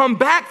 They come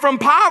back from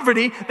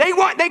poverty.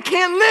 They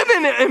can't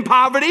live in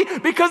poverty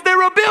because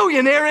they're a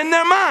billionaire in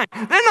their mind.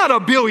 They're not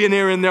a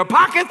billionaire in their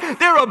pocket.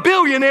 They're a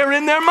billionaire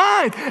in their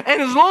mind.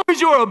 And as long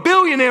as you're a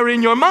billionaire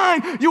in your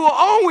mind, you will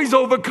always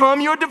overcome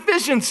your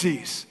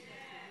deficiencies.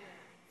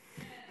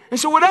 And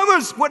so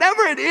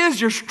whatever it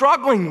is you're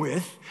struggling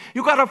with,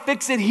 you got to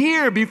fix it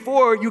here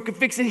before you can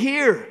fix it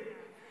here.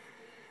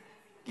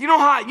 You know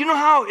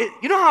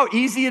how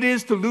easy it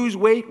is to lose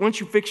weight once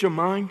you fix your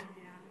mind?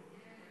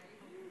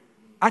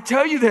 I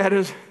tell you that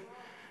as,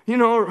 a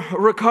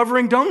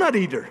recovering donut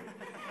eater.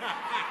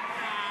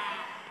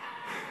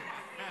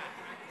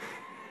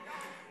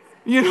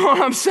 You know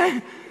what I'm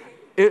saying?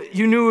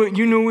 You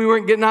knew we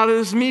weren't getting out of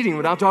this meeting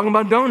without talking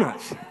about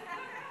donuts.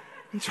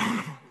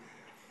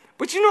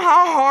 But you know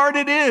how hard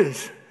it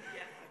is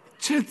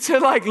to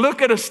like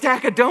look at a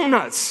stack of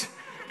donuts?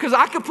 Because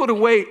I could put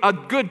away a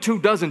good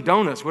 24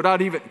 donuts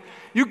without even,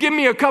 you give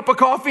me a cup of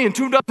coffee and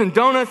 24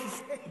 donuts,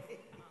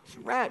 it's a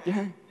wrap,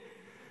 yeah.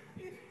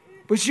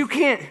 But you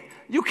can't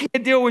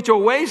deal with your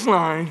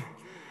waistline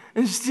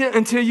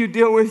until you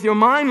deal with your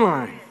mind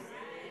line.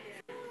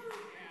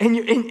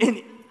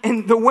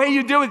 And the way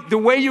you do it, the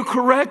way you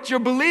correct your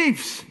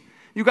beliefs,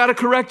 you got to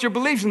correct your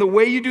beliefs. And the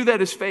way you do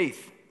that is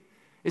faith.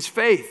 It's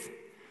faith.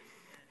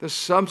 The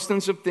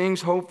substance of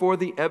things hoped for,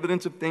 the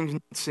evidence of things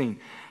not seen.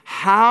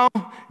 How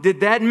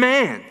did that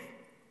man,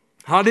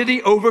 how did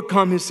he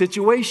overcome his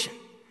situation?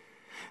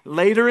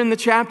 Later in the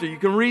chapter, you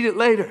can read it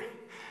later.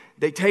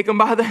 They take him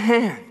by the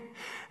hand,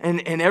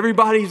 and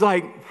everybody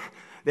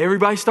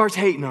starts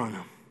hating on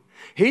him.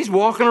 He's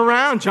walking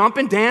around,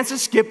 jumping, dancing,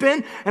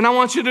 skipping, and I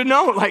want you to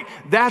know, like,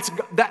 that's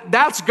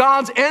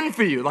God's end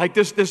for you. Like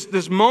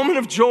this moment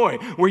of joy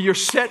where you're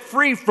set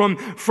free from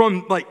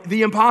like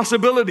the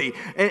impossibility,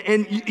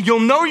 and you'll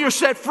know you're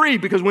set free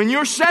because when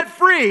you're set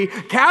free,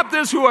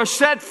 captives who are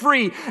set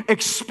free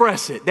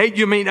express it.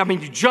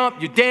 You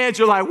jump, you dance,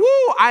 you're like,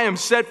 woo! I am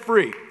set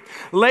free.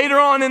 Later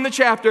on in the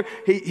chapter,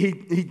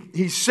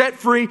 he's set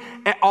free,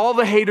 and all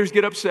the haters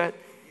get upset.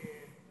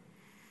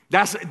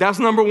 That's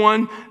number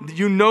one.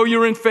 You know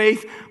you're in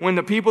faith when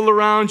the people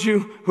around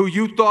you who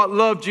you thought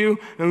loved you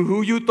and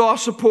who you thought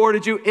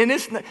supported you. And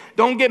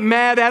don't get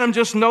mad at them.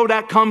 Just know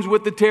that comes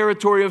with the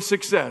territory of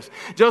success.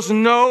 Just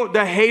know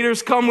the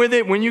haters come with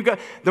it. When you got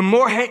the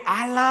more hate,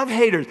 I love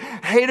haters.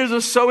 Haters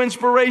are so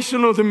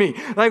inspirational to me.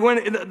 Like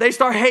when they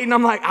start hating,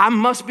 I'm like, I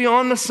must be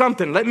on to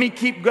something. Let me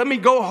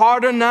go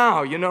harder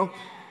now,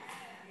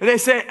 They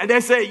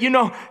say, you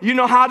know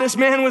how this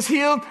man was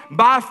healed?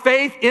 By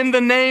faith in the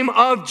name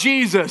of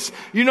Jesus.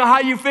 You know how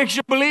you fix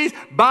your beliefs?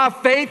 By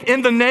faith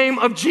in the name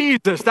of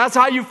Jesus. That's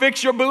how you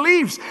fix your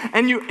beliefs.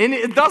 And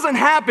it doesn't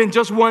happen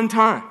just one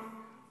time.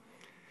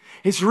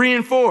 It's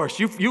reinforced.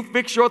 You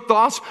fix your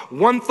thoughts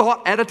one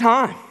thought at a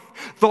time.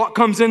 Thought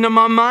comes into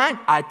my mind,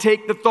 I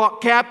take the thought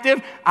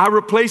captive, I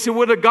replace it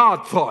with a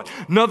God thought.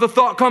 Another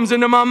thought comes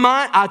into my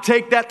mind, I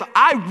take that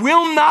I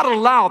will not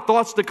allow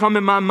thoughts to come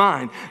in my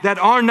mind that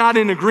are not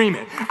in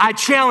agreement. I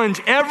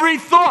challenge every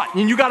thought,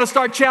 and you got to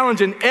start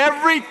challenging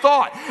every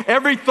thought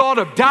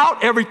of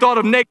doubt, every thought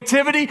of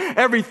negativity,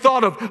 every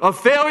thought of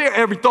failure,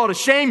 every thought of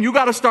shame. You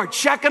got to start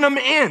checking them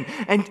in.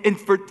 And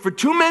for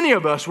too many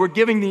of us, we're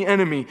giving the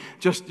enemy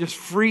just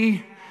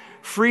free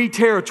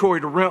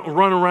territory to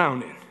run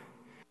around in.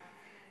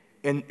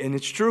 And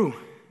it's true.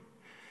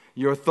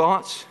 Your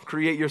thoughts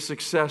create your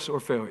success or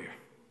failure.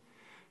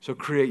 So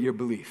create your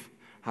belief.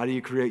 How do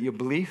you create your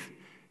belief?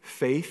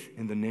 Faith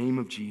in the name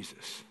of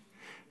Jesus.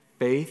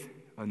 Faith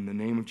in the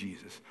name of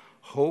Jesus.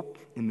 Hope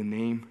in the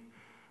name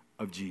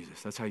of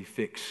Jesus. That's how you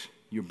fix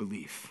your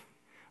belief.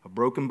 A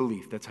broken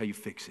belief, that's how you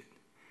fix it.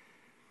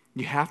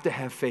 You have to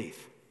have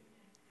faith.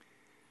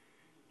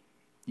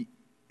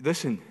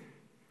 Listen,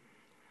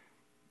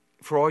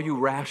 for all you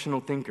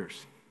rational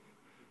thinkers,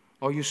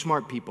 all you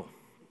smart people,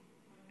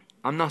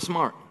 I'm not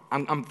smart.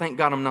 Thank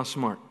God I'm not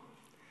smart.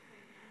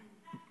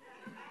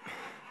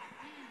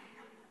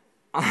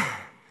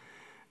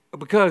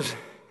 Because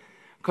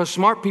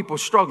smart people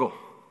struggle.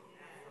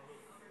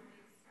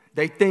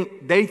 They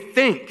think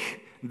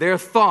their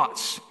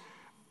thoughts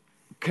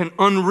can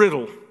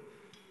unriddle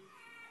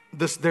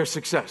their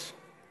success.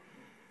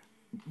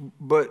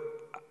 But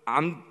I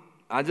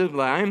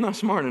am not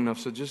smart enough,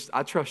 so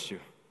I trust you.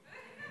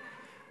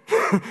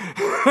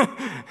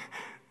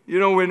 You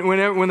know,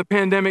 when the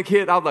pandemic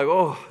hit, I was like,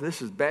 oh,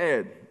 this is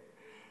bad.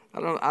 I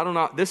don't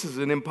know. This is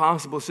an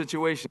impossible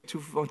situation.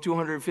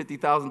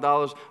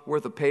 $250,000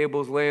 worth of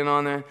payables laying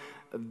on there.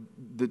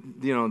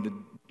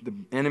 The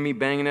enemy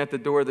banging at the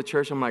door of the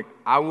church. I'm like,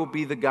 I will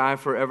be the guy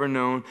forever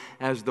known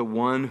as the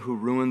one who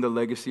ruined the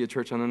legacy of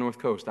church on the North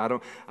Coast. I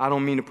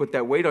don't mean to put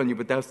that weight on you,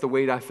 but that's the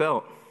weight I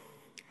felt.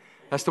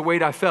 That's the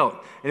weight I felt.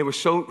 And it was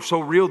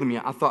so real to me.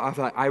 I thought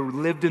I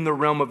lived in the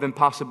realm of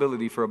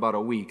impossibility for about a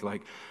week.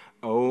 Like,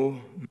 oh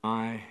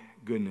my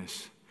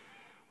goodness,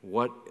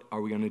 what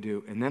are we going to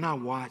do? And then I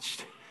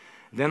watched.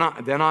 Then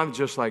I'm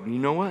just like, you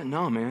know what?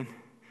 No, man.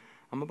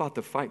 I'm about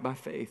to fight by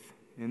faith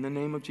in the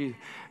name of Jesus.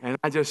 And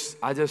I just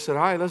said,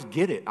 all right, let's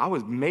get it. I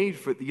was made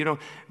for,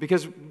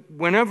 because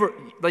whenever,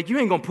 like, you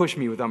ain't going to push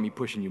me without me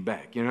pushing you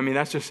back. You know what I mean?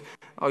 That's just,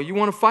 oh, you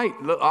want to fight?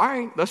 All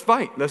right, let's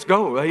fight. Let's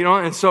go.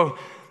 And so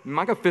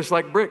I got fists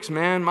like bricks,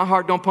 man. My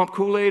heart don't pump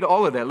Kool-Aid,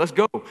 all of that. Let's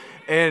go.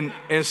 And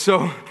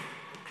so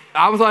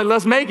I was like,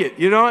 let's make it,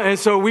 And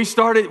so we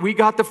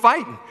got to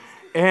fighting.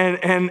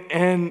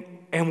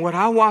 And what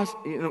I watched,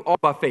 all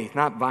by faith,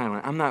 not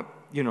violent. I'm not,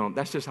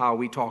 that's just how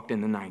we talked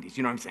in the 90s.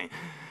 You know what I'm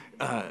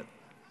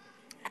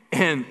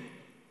saying?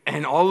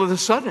 And all of a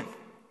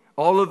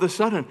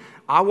sudden,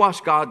 I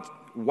watched God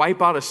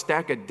wipe out a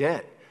stack of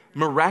debt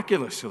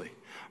miraculously.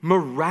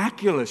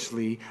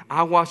 Miraculously,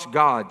 I watched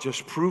God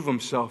just prove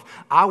himself.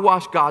 I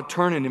watched God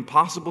turn an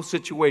impossible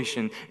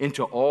situation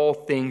into all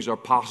things are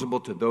possible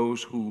to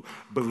those who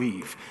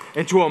believe.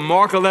 Into a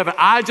Mark 11.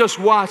 I just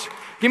watched,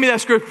 give me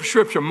that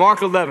scripture,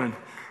 Mark 11.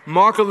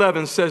 Mark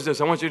 11 says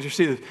this. I want you to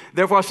see this.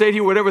 Therefore, I say to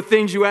you, whatever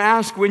things you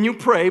ask when you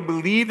pray,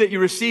 believe that you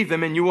receive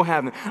them and you will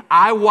have them.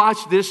 I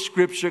watched this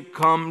scripture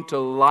come to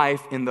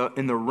life in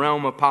the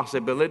realm of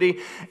possibility.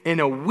 In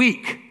a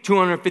week,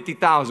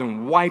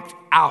 250,000 wiped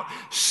out.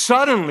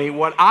 Suddenly,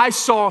 what I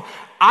saw,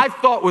 I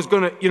thought was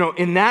going to,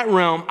 in that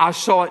realm, I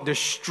saw it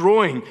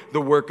destroying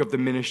the work of the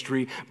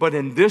ministry. But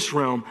in this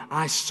realm,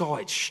 I saw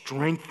it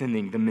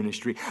strengthening the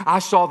ministry. I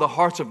saw the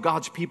hearts of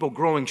God's people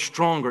growing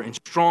stronger and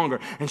stronger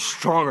and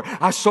stronger.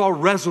 I saw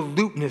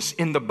resoluteness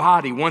in the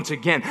body once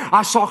again.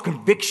 I saw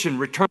conviction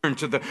return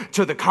to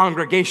the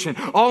congregation.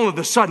 All of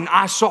a sudden,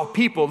 I saw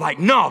people like,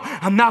 no,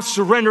 I'm not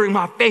surrendering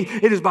my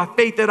faith. It is by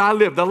faith that I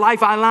live. The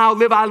life I now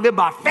live, I live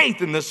by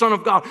faith in the Son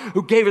of God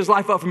who gave his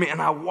life up for me. And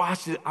I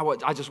watched it.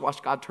 I just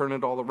watched God turn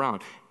it all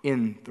around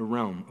in the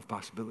realm of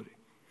possibility.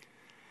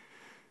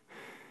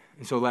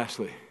 And so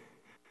lastly,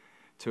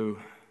 to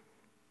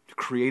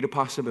create a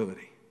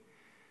possibility,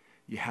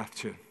 you have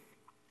to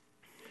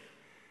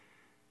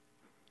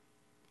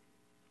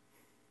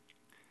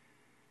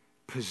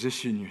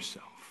position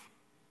yourself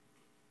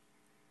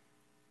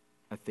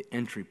at the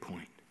entry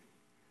point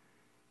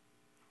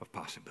of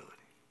possibility.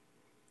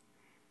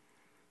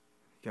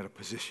 You got to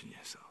position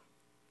yourself.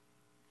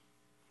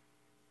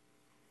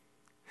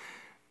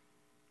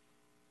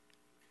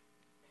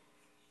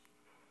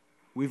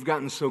 We've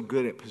gotten so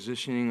good at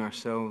positioning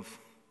ourselves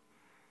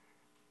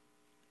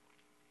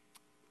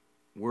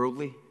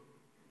worldly.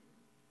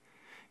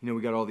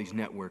 We got all these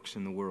networks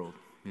in the world,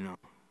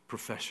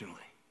 professionally.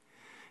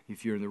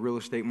 If you're in the real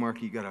estate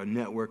market, you got a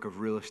network of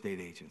real estate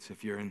agents.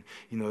 If you're in,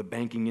 the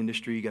banking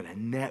industry, you got a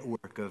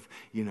network of,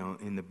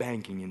 in the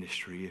banking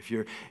industry. If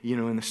you're,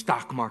 in the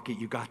stock market,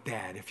 you got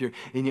that. If you're,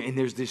 and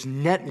there's this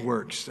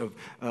networks of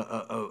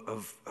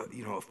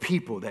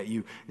people that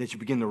you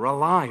begin to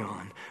rely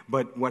on.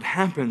 But what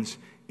happens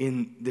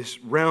in this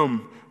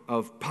realm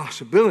of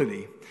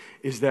possibility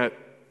is that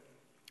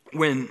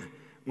when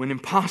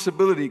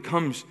impossibility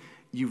comes,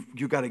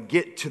 you got to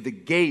get to the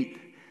gateway,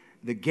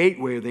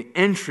 or the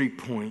entry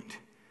point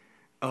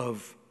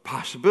of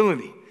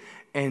possibility.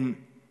 And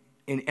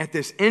at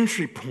this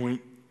entry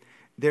point,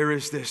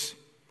 there's this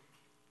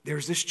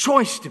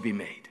choice to be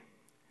made.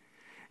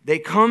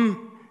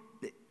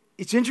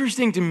 It's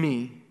interesting to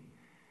me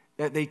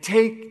that they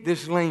take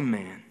this lame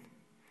man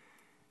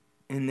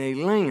and they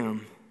lay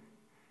him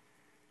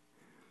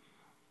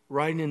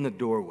right in the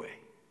doorway.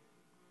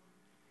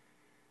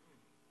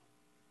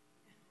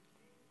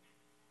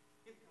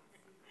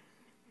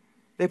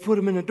 They put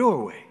him in a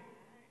doorway.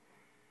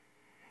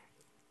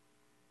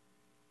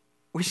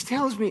 Which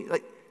tells me,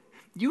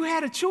 you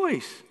had a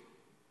choice.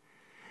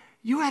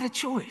 You had a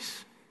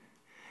choice.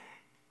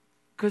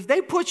 Because they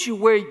put you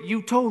where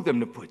you told them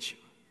to put you.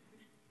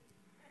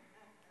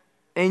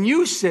 And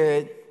you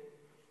said,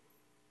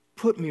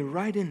 put me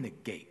right in the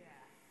gate.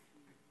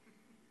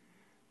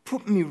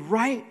 Put me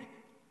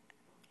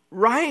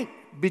right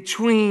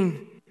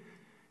between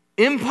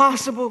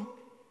impossible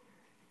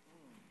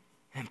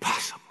and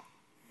possible.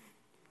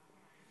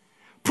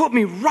 Put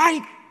me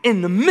right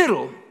in the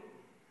middle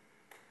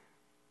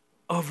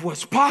of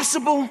what's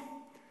possible,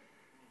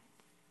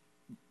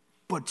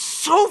 but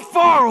so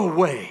far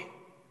away.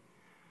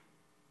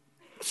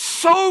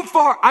 So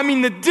far. I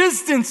mean, the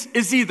distance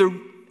is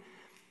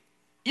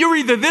you're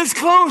either this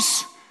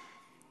close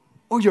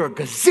or you're a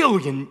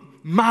gazillion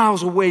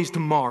miles away to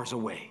Mars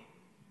away.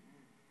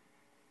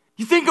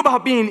 You think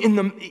about being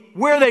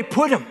where they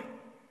put him.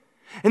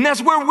 And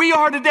that's where we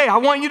are today. I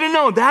want you to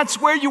know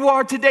that's where you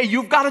are today.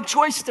 You've got a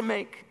choice to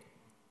make.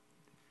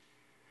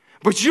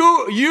 But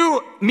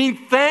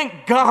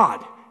thank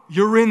God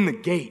you're in the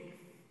gate.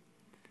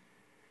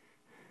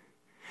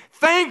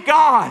 Thank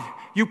God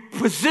you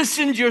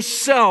positioned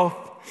yourself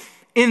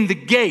in the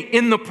gate,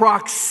 in the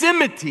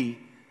proximity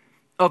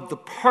of the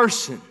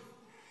person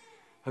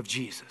of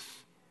Jesus.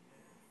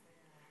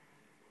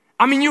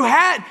 I mean,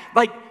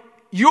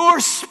 your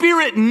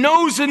spirit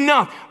knows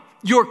enough.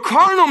 Your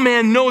carnal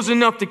man knows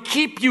enough to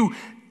keep you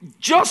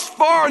just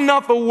far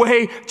enough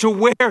away to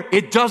where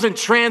it doesn't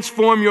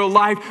transform your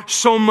life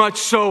so much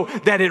so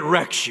that it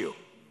wrecks you.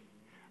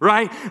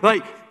 Right?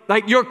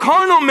 Like your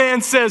carnal man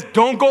says,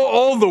 don't go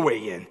all the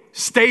way in.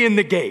 Stay in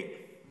the gate.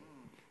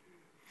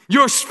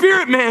 Your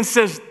spirit man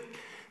says,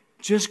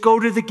 just go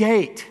to the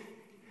gate.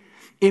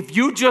 If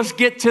you just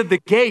get to the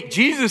gate,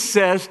 Jesus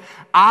says,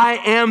 I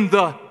am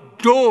the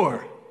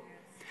door.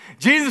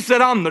 Jesus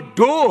said, I'm the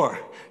door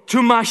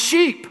to my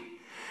sheep.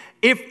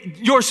 If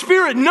your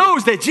spirit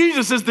knows that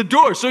Jesus is the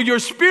door, so your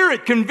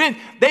spirit convinced,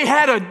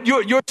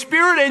 your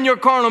spirit and your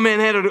carnal man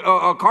had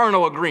a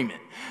carnal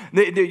agreement.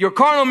 Your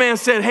carnal man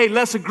said, hey,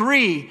 let's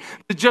agree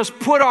to just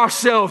put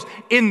ourselves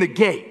in the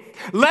gate.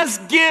 Let's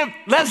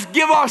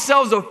give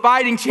ourselves a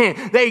fighting chance.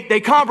 They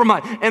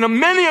compromise. And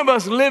many of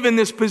us live in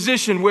this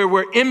position where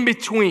we're in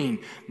between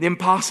the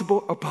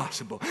impossible or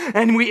possible.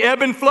 And we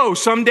ebb and flow.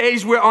 Some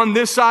days we're on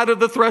this side of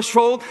the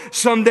threshold.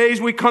 Some days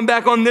we come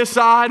back on this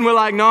side and we're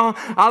like, no,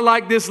 I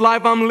like this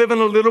life. I'm living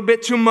a little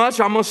bit too much.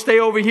 I'm going to stay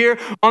over here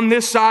on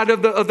this side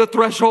of the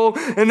threshold.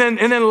 And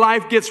then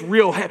life gets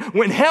real.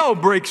 When hell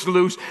breaks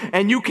loose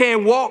and you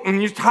can't walk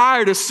and you're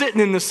tired of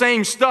sitting in the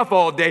same stuff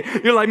all day,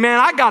 you're like, man,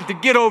 I got to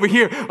get over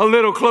here a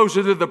little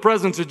closer to the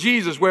presence of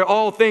Jesus where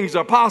all things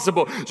are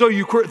possible. So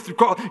you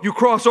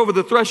cross over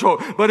the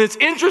threshold. But it's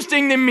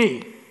interesting to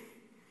me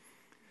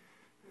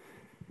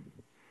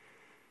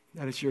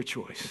that it's your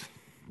choice.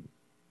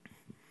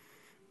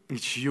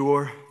 It's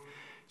your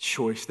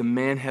choice. The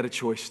man had a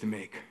choice to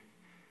make.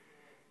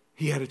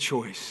 He had a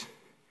choice.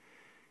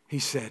 He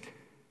said,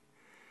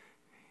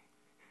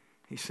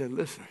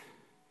 listen,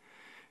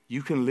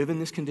 you can live in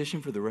this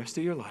condition for the rest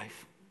of your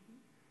life,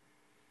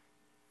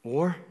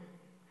 or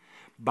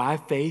by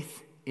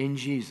faith in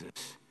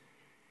Jesus,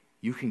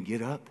 you can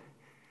get up,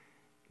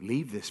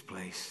 leave this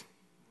place,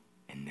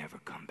 and never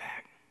come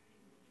back.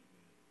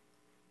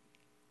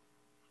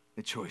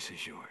 The choice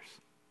is yours.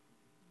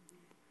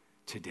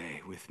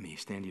 Today with me.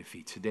 Stand to your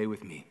feet. Today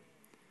with me.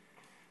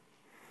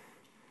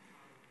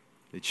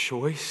 The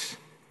choice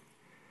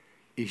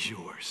is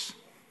yours.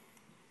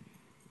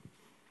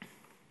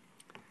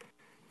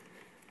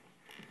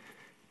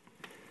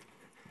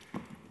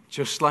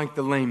 Just like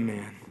the lame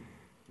man,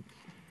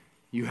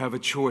 you have a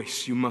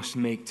choice you must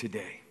make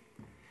today.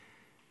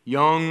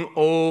 Young,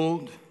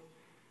 old,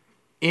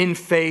 in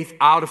faith,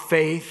 out of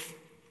faith,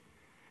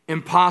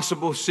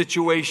 impossible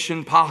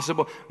situation,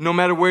 possible. No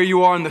matter where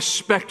you are in the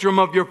spectrum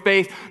of your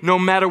faith, no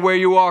matter where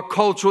you are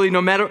culturally,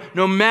 no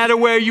matter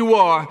where you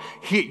are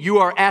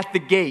at the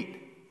gate.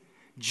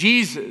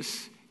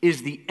 Jesus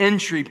is the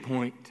entry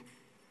point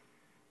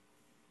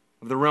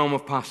of the realm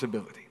of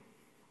possibility.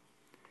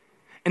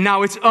 And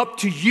now it's up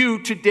to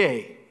you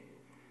today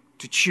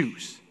to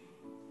choose.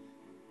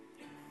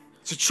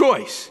 It's a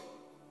choice.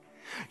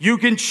 You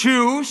can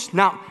choose.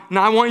 Now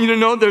I want you to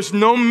know there's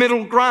no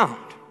middle ground.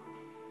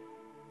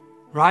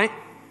 Right?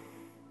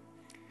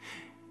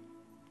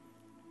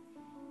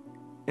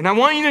 And I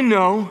want you to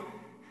know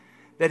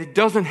that it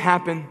doesn't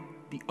happen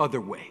the other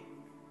way.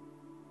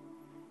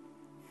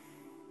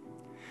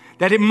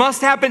 That it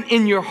must happen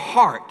in your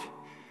heart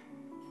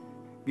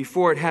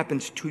before it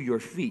happens to your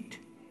feet.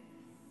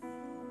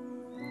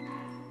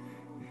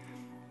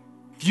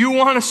 If you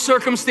want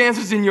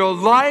circumstances in your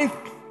life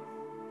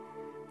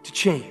to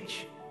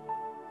change,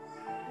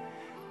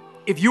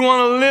 if you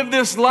want to live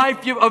this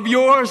life of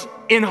yours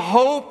in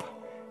hope,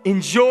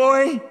 in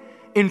joy,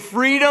 in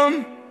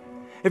freedom,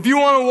 if you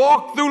want to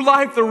walk through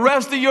life the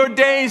rest of your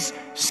days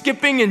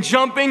skipping and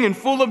jumping and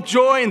full of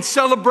joy and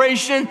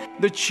celebration,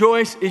 the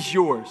choice is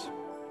yours.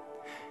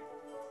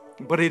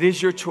 But it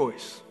is your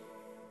choice.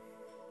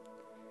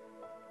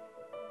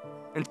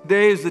 And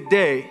today is the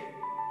day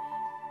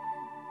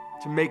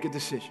to make a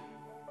decision.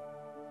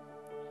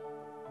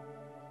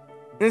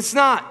 And it's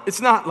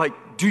not like,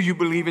 do you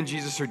believe in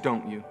Jesus or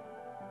don't you?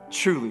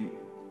 Truly,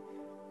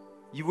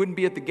 you wouldn't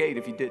be at the gate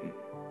if you didn't.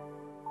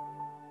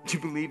 Do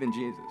you believe in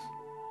Jesus?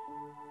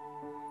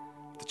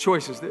 The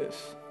choice is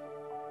this.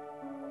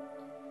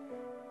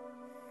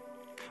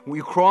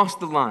 We cross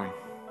the line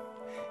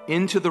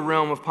into the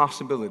realm of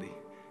possibility,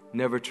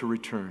 never to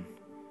return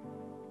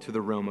to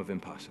the realm of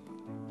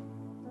impossibility.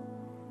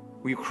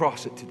 Will you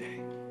cross it today?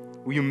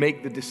 Will you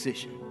make the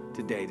decision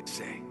today to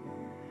say,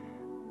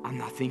 I'm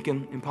not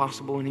thinking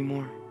impossible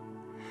anymore.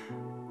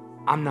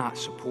 I'm not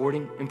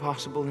supporting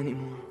impossible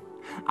anymore.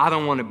 I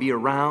don't want to be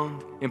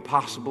around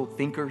impossible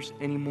thinkers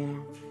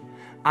anymore.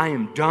 I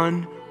am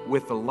done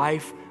with the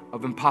life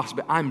of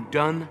impossible. I'm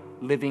done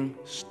living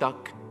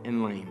stuck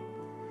and lame.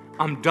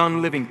 I'm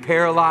done living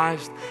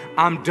paralyzed.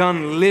 I'm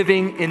done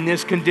living in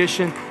this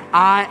condition.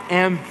 I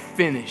am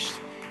finished.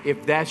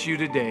 If that's you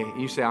today,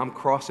 and you say, I'm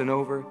crossing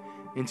over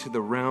into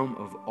the realm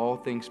of all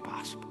things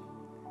possible.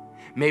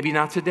 Maybe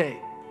not today,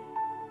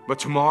 but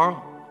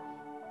tomorrow,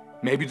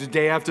 maybe the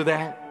day after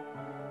that,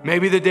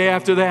 maybe the day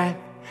after that.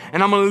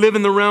 And I'm going to live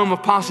in the realm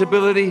of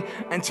possibility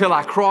until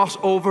I cross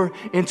over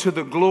into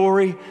the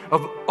glory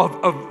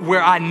of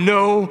where I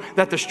know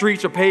that the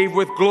streets are paved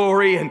with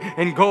glory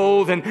and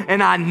gold.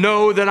 And I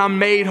know that I'm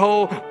made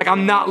whole. Like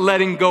I'm not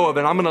letting go of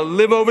it. I'm going to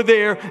live over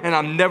there and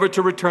I'm never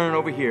to return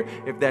over here.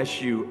 If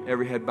that's you,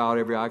 every head bowed,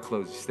 every eye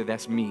closed, you say,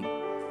 that's me.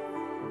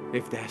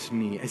 If that's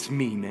me, it's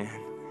me, man.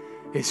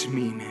 It's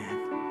me,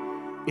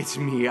 man. It's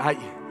me.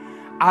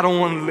 I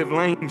don't want to live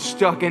lame,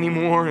 stuck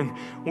anymore, and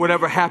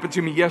whatever happened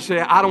to me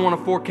yesterday, I don't want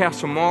to forecast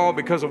tomorrow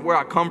because of where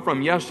I come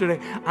from yesterday.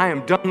 I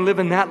am done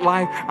living that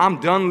life. I'm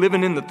done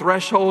living in the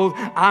threshold.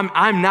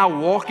 I'm now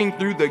walking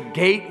through the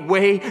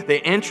gateway,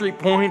 the entry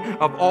point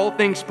of all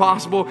things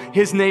possible.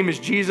 His name is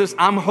Jesus.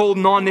 I'm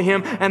holding on to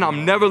him, and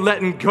I'm never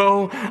letting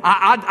go.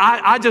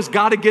 I just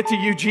got to get to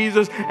you,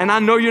 Jesus, and I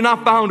know you're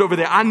not found over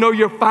there. I know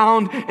you're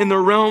found in the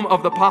realm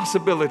of the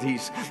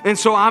possibilities. And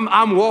so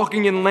I'm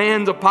walking in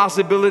lands of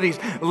possibilities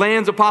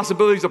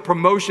of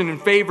promotion and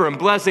favor and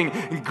blessing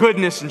and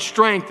goodness and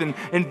strength and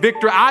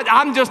victory.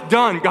 I'm just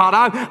done, God.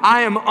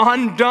 I am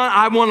undone.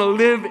 I want to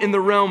live in the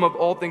realm of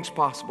all things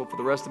possible for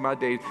the rest of my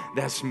days.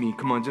 That's me.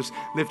 Come on, just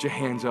lift your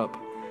hands up.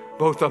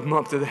 Both of them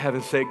up to the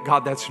heavens. Say,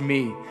 God, that's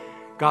me.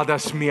 God,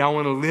 that's me. I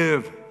want to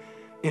live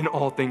in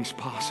all things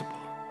possible.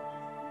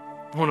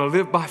 I want to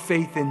live by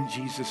faith in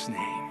Jesus'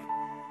 name.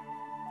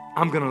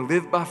 I'm going to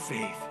live by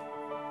faith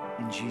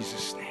in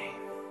Jesus' name.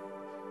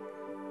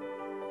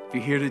 If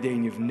you're here today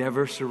and you've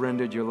never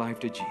surrendered your life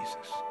to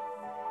Jesus,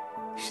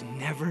 you've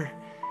never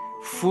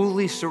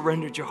fully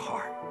surrendered your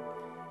heart,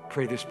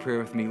 pray this prayer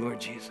with me. Lord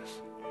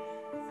Jesus,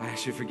 I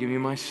ask you to forgive me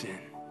my sin.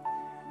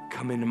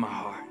 Come into my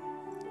heart.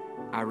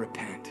 I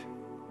repent.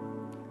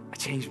 I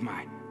change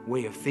my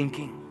way of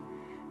thinking,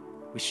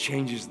 which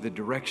changes the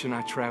direction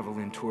I travel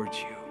in towards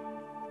you.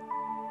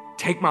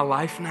 Take my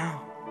life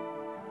now.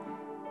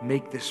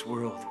 Make this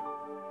world,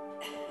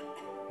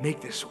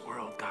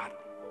 God,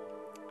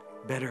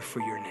 better for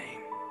your name.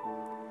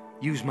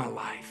 Use my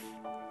life.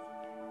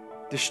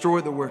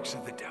 Destroy the works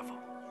of the devil.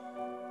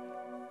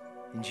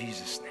 In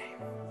Jesus' name.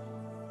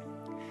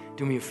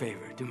 Do me a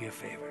favor.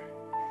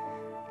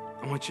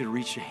 I want you to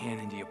reach your hand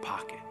into your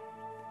pocket.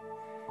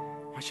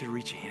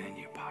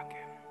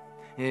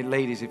 And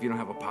ladies, if you don't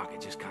have a pocket,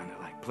 just kind of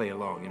like play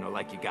along,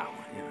 like you got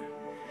one.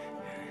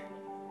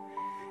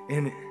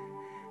 And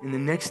the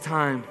next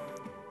time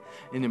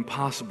an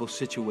impossible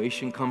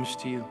situation comes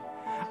to you,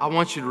 I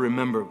want you to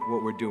remember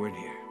what we're doing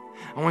here.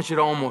 I want you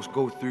to almost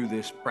go through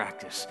this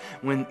practice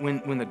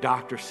when the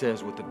doctor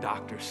says what the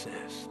doctor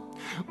says.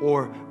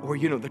 Or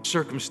the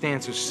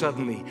circumstances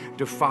suddenly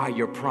defy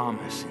your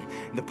promise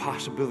and the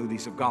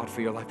possibilities of God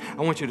for your life.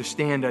 I want you to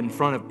stand in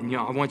front of,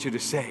 I want you to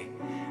say,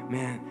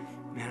 man,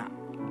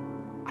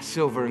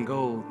 silver and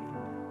gold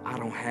I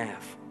don't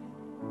have,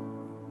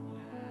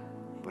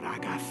 but I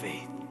got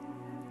faith.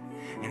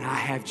 and I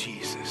have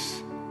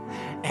Jesus.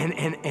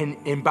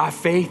 And by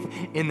faith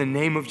in the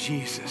name of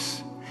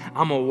Jesus,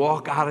 I'm going to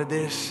walk out of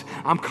this.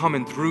 I'm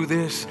coming through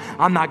this.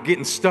 I'm not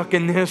getting stuck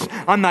in this.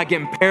 I'm not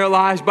getting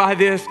paralyzed by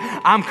this.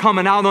 I'm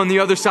coming out on the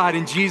other side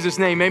in Jesus'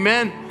 name.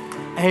 Amen?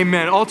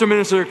 Amen. Altar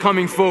ministers are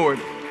coming forward.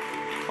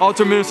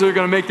 Altar ministers are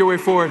going to make their way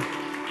forward.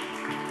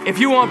 If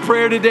you want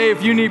prayer today,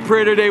 if you need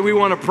prayer today, we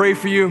want to pray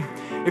for you.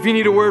 If you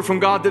need a word from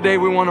God today,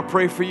 we want to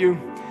pray for you.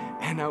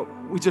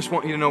 And we just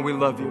want you to know we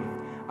love you.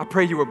 I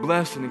pray you were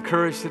blessed and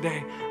encouraged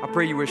today. I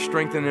pray you were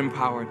strengthened and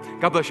empowered.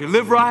 God bless you.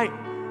 Live right.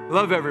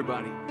 Love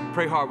everybody.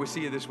 Pray hard. We'll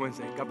see you this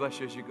Wednesday. God bless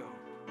you as you go.